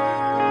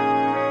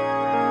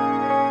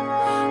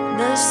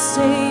 the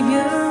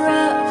Savior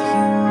of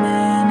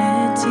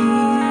humanity.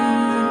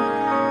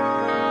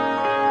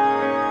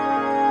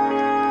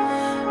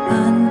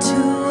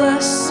 Unto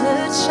us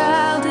a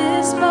child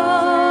is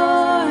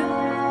born.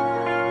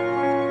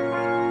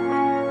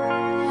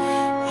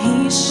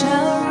 He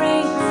shall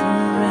reign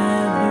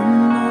forevermore.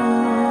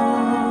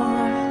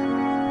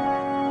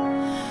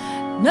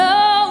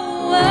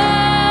 Noel,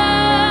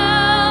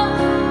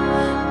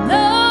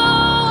 Noel,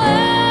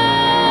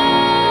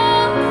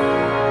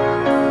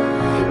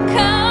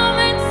 come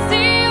and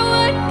see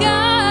what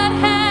God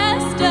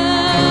has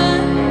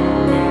done.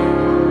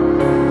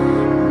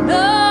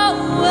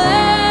 Noel,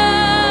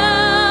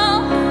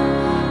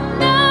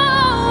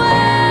 Noel,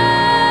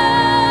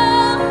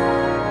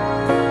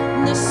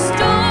 the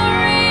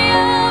story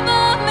of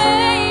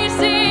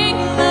amazing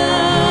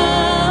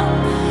love,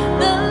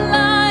 the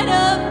light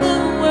of the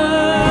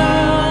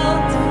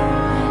world,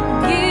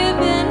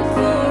 given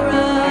for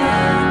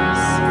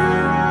us.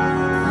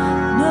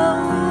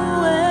 Noel,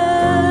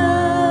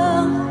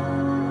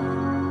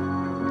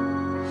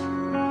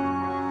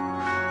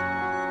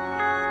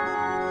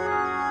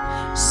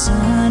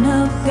 Son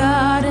of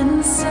God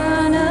and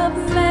Son of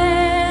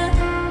Man,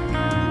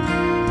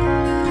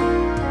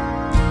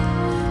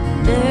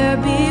 there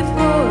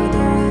before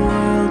the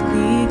world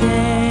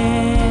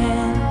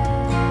began.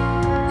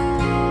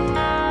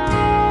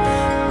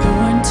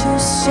 Born to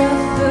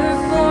suffer,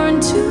 born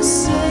to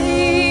save,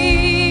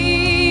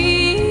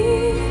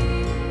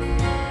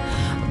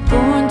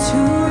 born to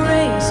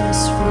raise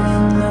us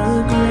from the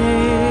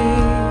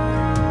grave.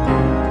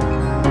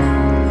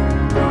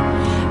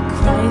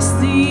 Christ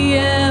the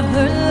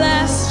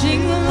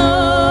everlasting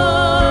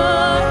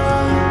Lord,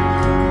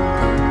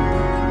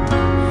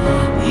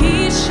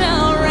 He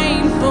shall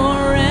reign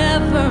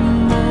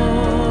forevermore.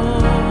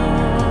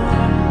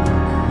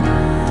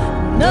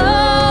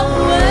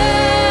 Noel,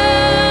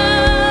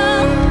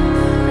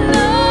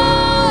 Noel,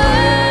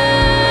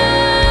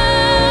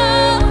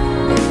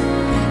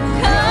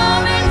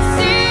 come and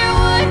see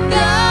what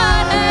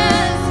God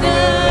has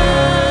done.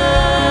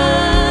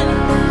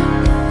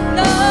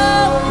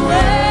 Noel,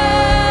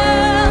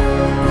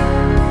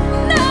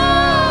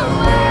 Noel,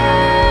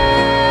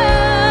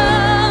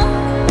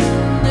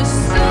 the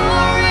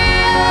story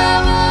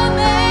of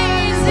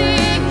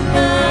amazing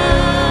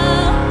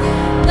love,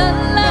 the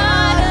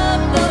light of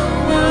the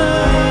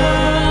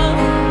world,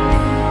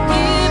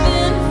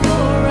 given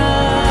for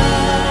us.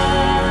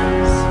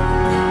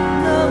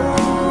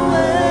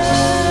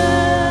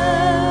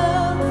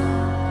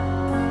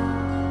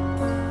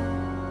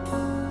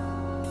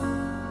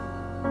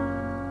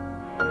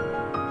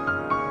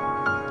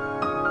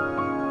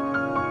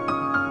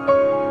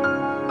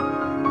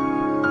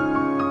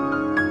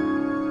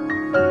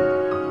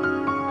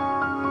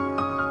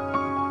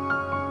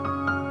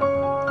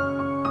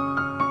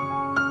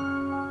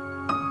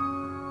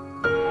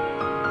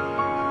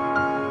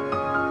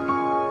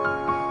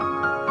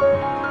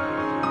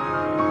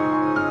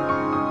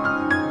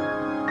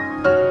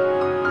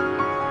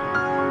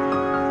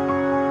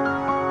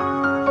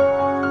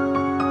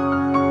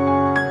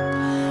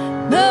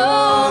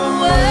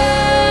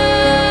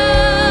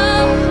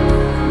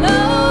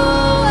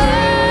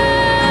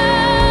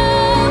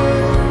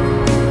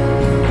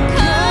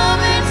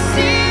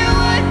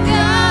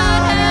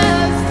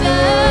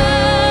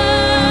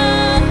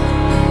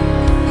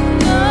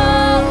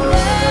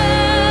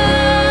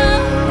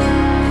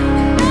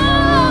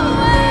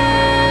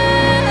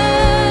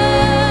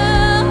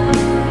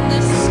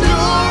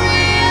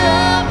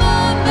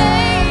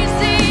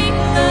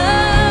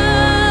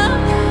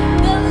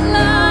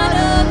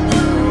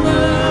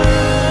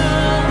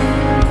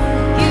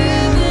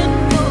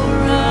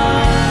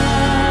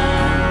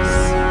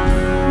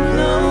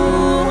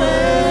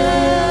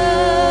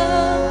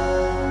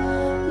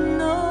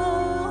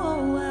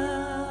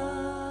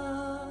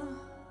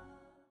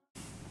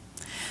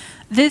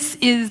 This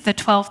is the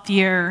 12th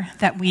year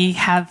that we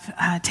have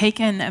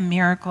taken a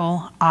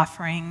miracle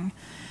offering.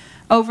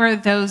 Over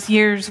those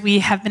years, we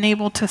have been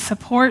able to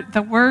support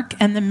the work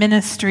and the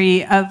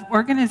ministry of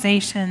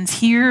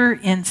organizations here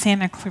in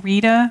Santa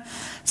Clarita,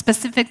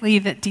 specifically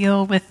that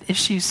deal with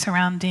issues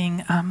surrounding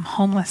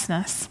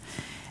homelessness.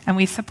 And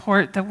we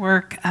support the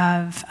work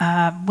of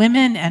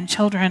women and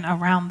children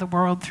around the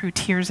world through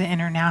Tears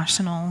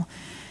International,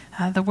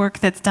 the work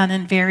that's done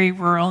in very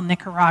rural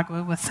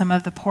Nicaragua with some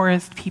of the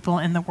poorest people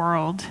in the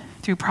world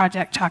through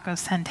Project Chaco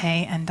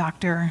Sente and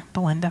Dr.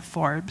 Belinda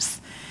Forbes.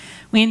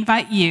 We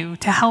invite you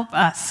to help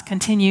us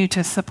continue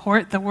to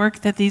support the work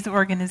that these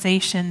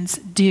organizations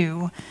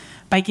do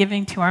by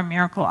giving to our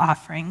miracle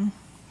offering.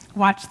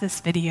 Watch this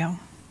video.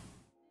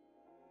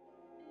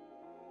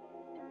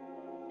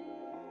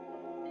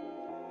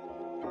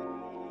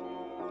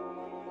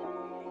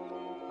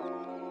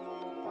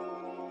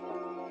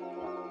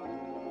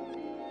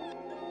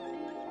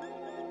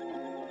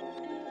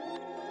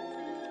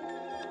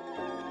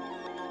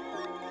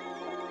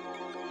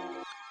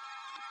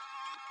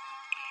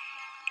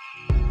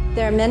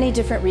 There are many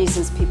different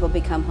reasons people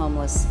become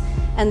homeless,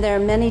 and there are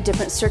many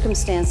different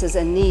circumstances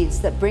and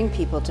needs that bring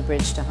people to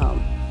Bridge to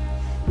Home.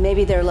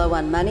 Maybe they're low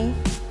on money,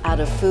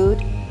 out of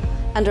food,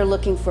 and are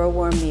looking for a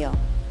warm meal.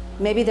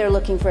 Maybe they're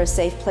looking for a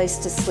safe place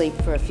to sleep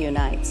for a few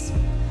nights.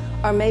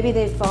 Or maybe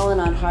they've fallen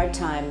on hard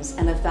times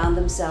and have found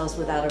themselves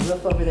without a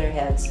roof over their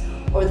heads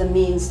or the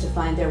means to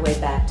find their way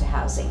back to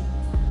housing.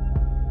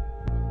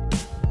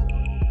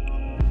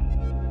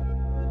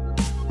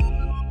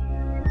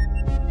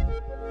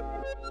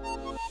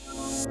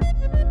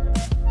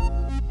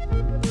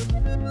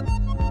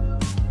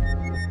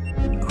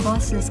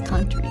 Across this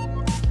country,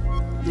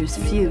 there's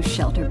few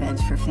shelter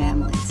beds for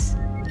families.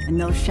 And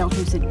those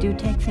shelters that do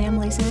take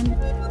families in,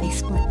 they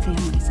split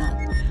families up.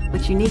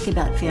 What's unique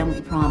about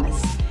Family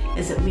Promise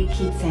is that we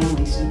keep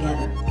families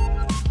together.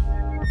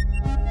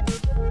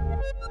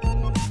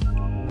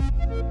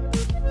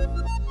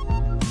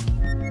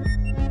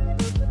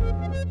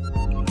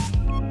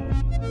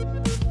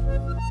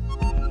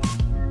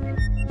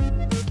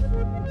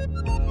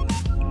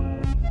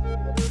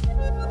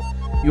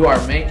 You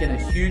are making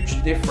a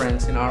huge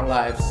difference in our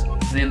lives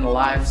and in the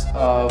lives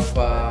of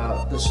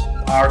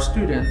our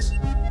students,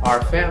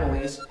 our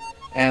families,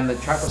 and the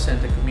Chaco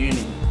Center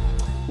community.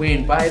 We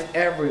invite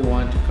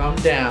everyone to come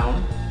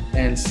down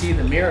and see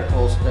the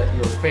miracles that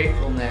your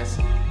faithfulness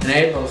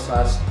enables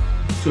us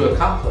to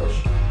accomplish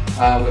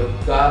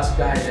with God's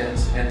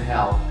guidance and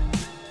help.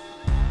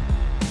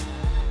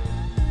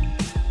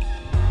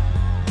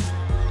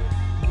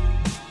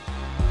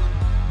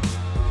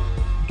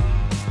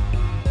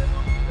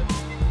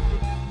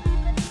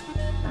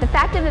 The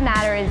fact of the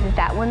matter is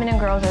that women and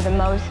girls are the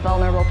most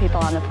vulnerable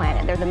people on the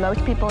planet. They're the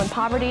most people in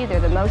poverty,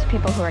 they're the most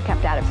people who are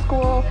kept out of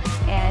school,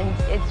 and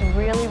it's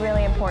really,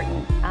 really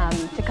important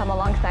to come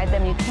alongside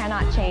them. You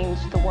cannot change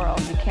the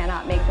world. You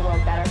cannot make the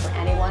world better for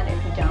anyone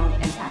if you don't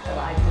impact the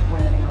lives of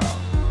women and girls.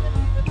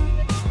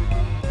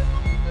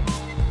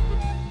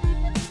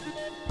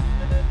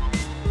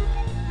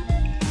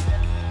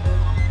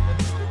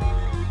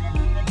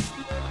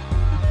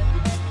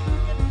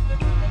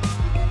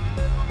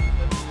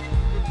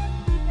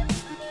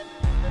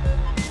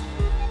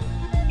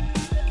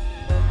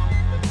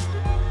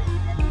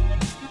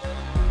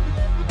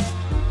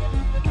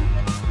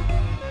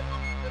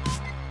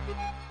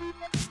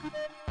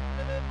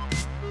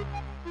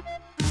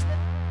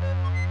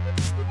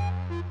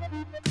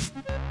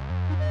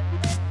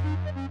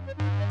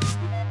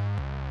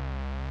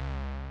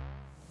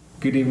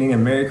 Good evening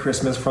and Merry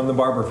Christmas from the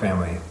Barber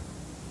family.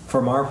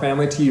 From our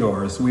family to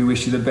yours, we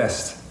wish you the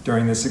best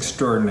during this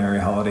extraordinary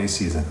holiday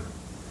season.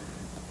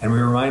 And we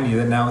remind you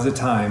that now is a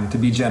time to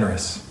be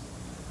generous.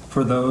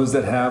 For those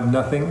that have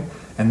nothing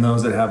and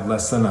those that have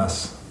less than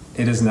us,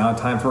 it is now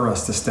time for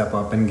us to step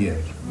up and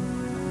give.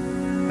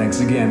 Thanks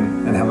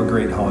again and have a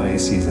great holiday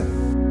season.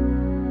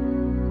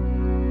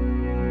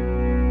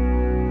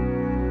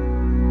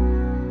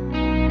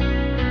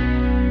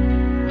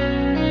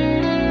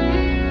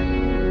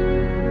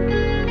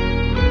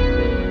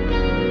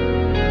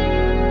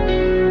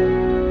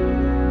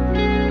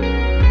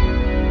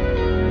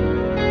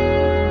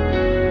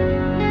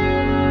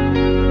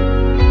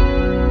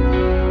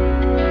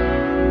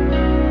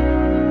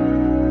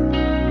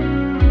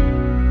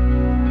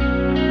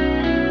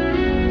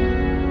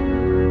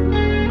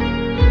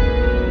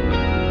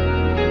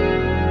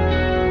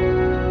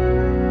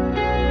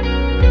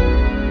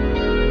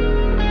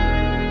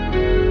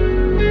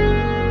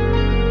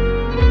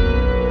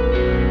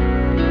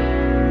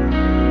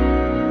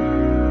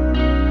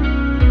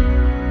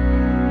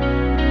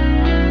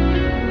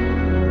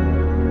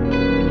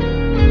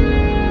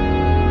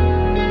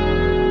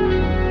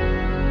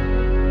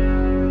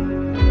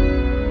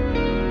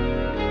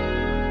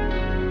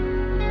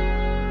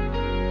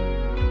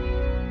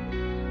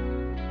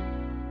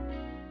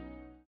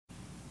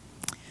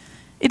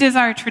 It is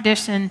our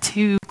tradition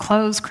to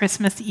close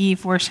Christmas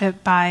Eve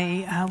worship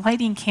by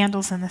lighting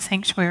candles in the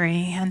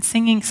sanctuary and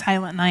singing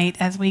Silent Night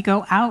as we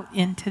go out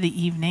into the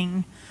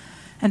evening.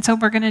 And so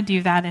we're going to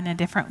do that in a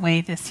different way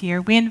this year.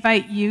 We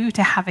invite you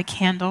to have a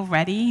candle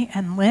ready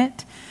and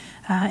lit.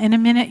 In a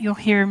minute, you'll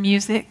hear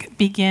music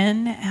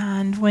begin.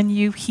 And when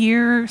you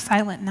hear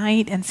Silent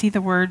Night and see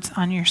the words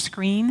on your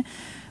screen,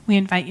 we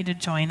invite you to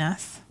join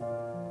us.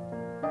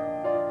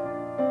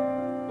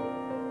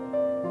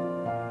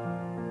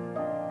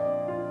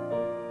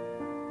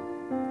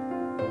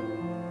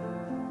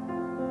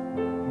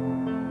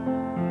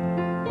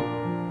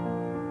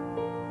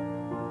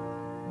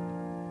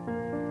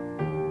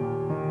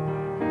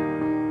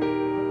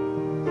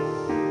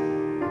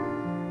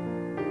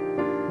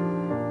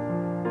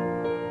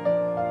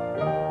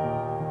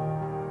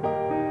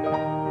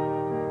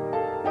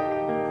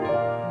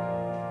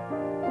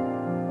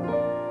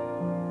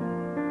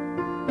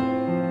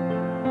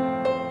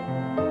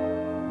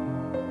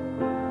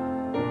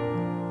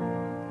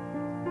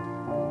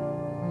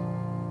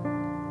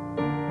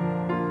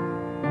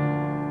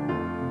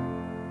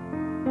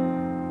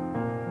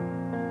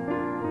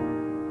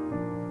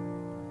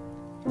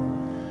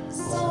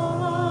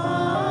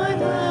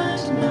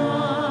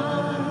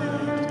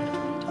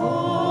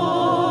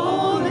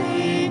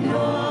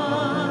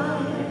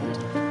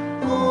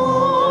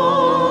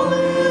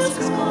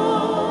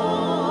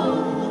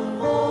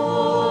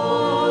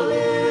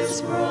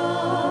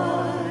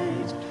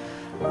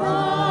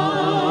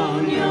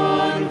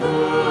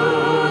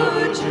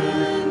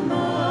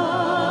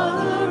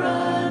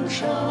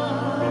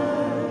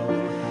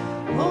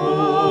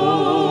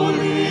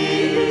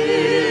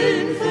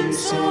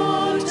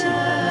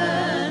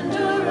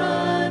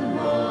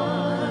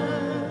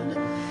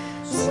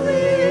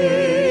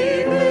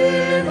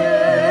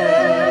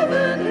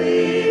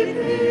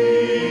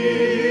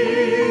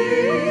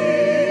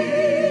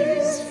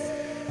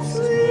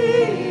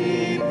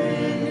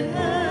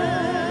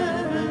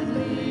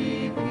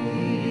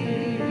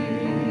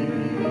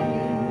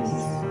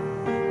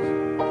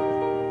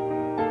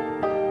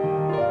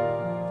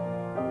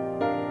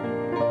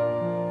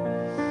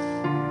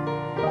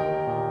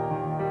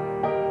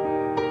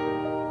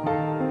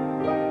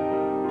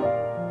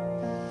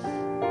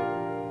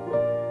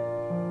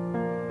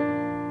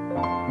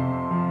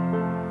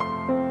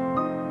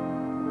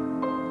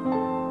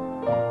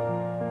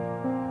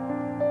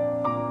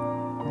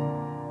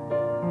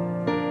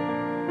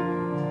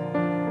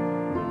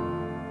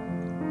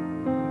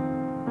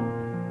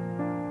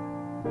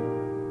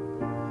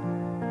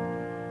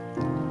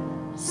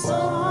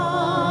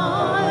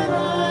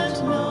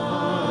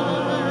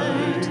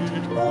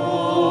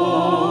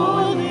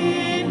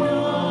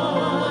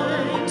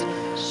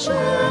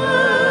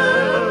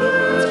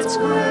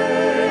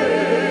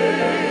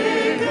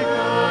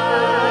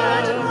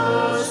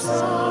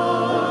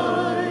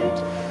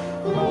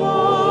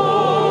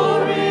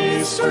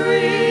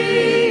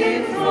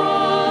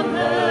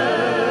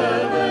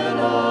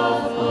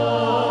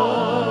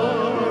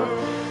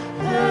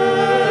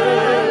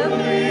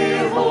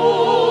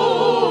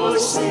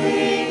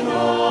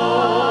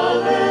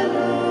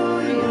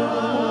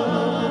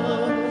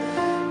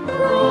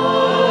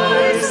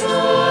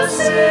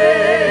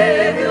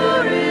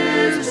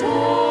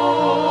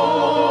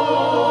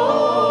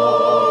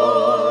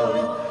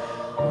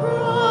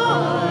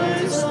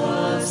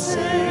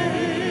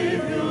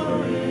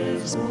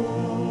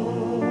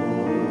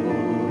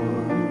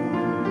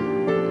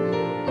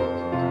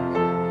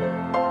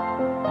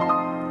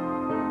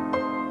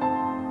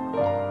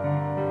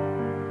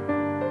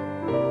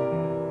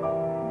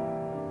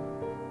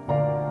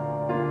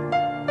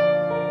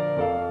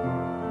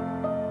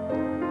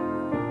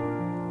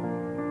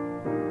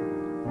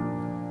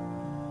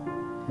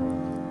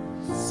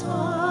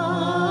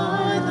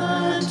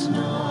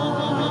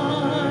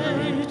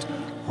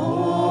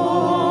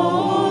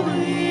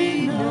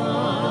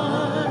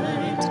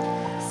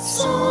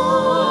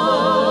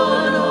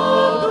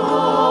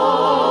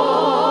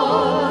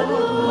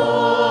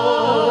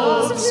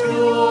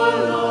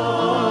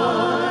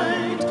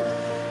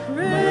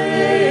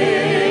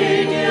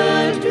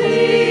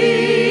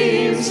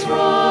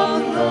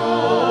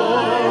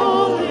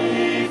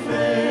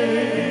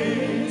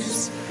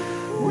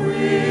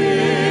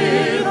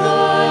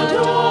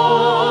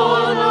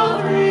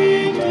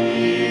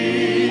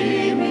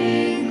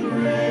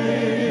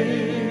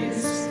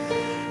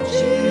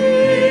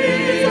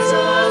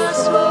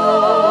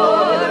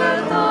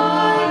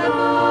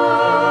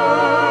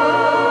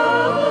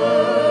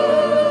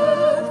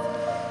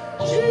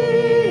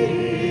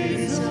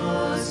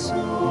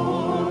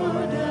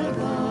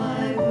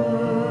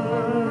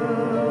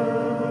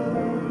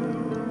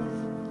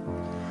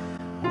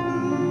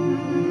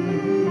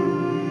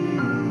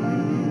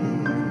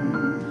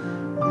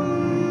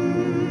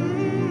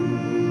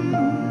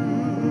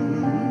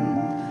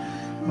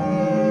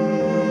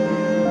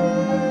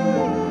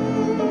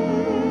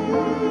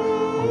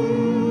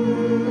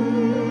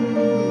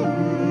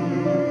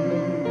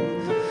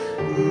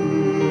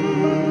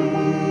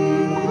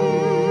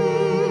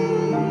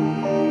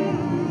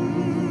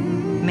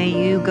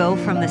 you go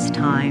from this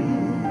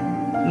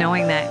time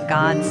knowing that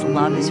God's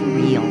love is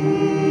real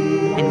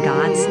and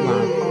God's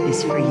love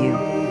is for you.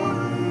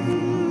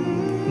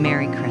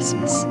 Merry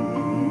Christmas.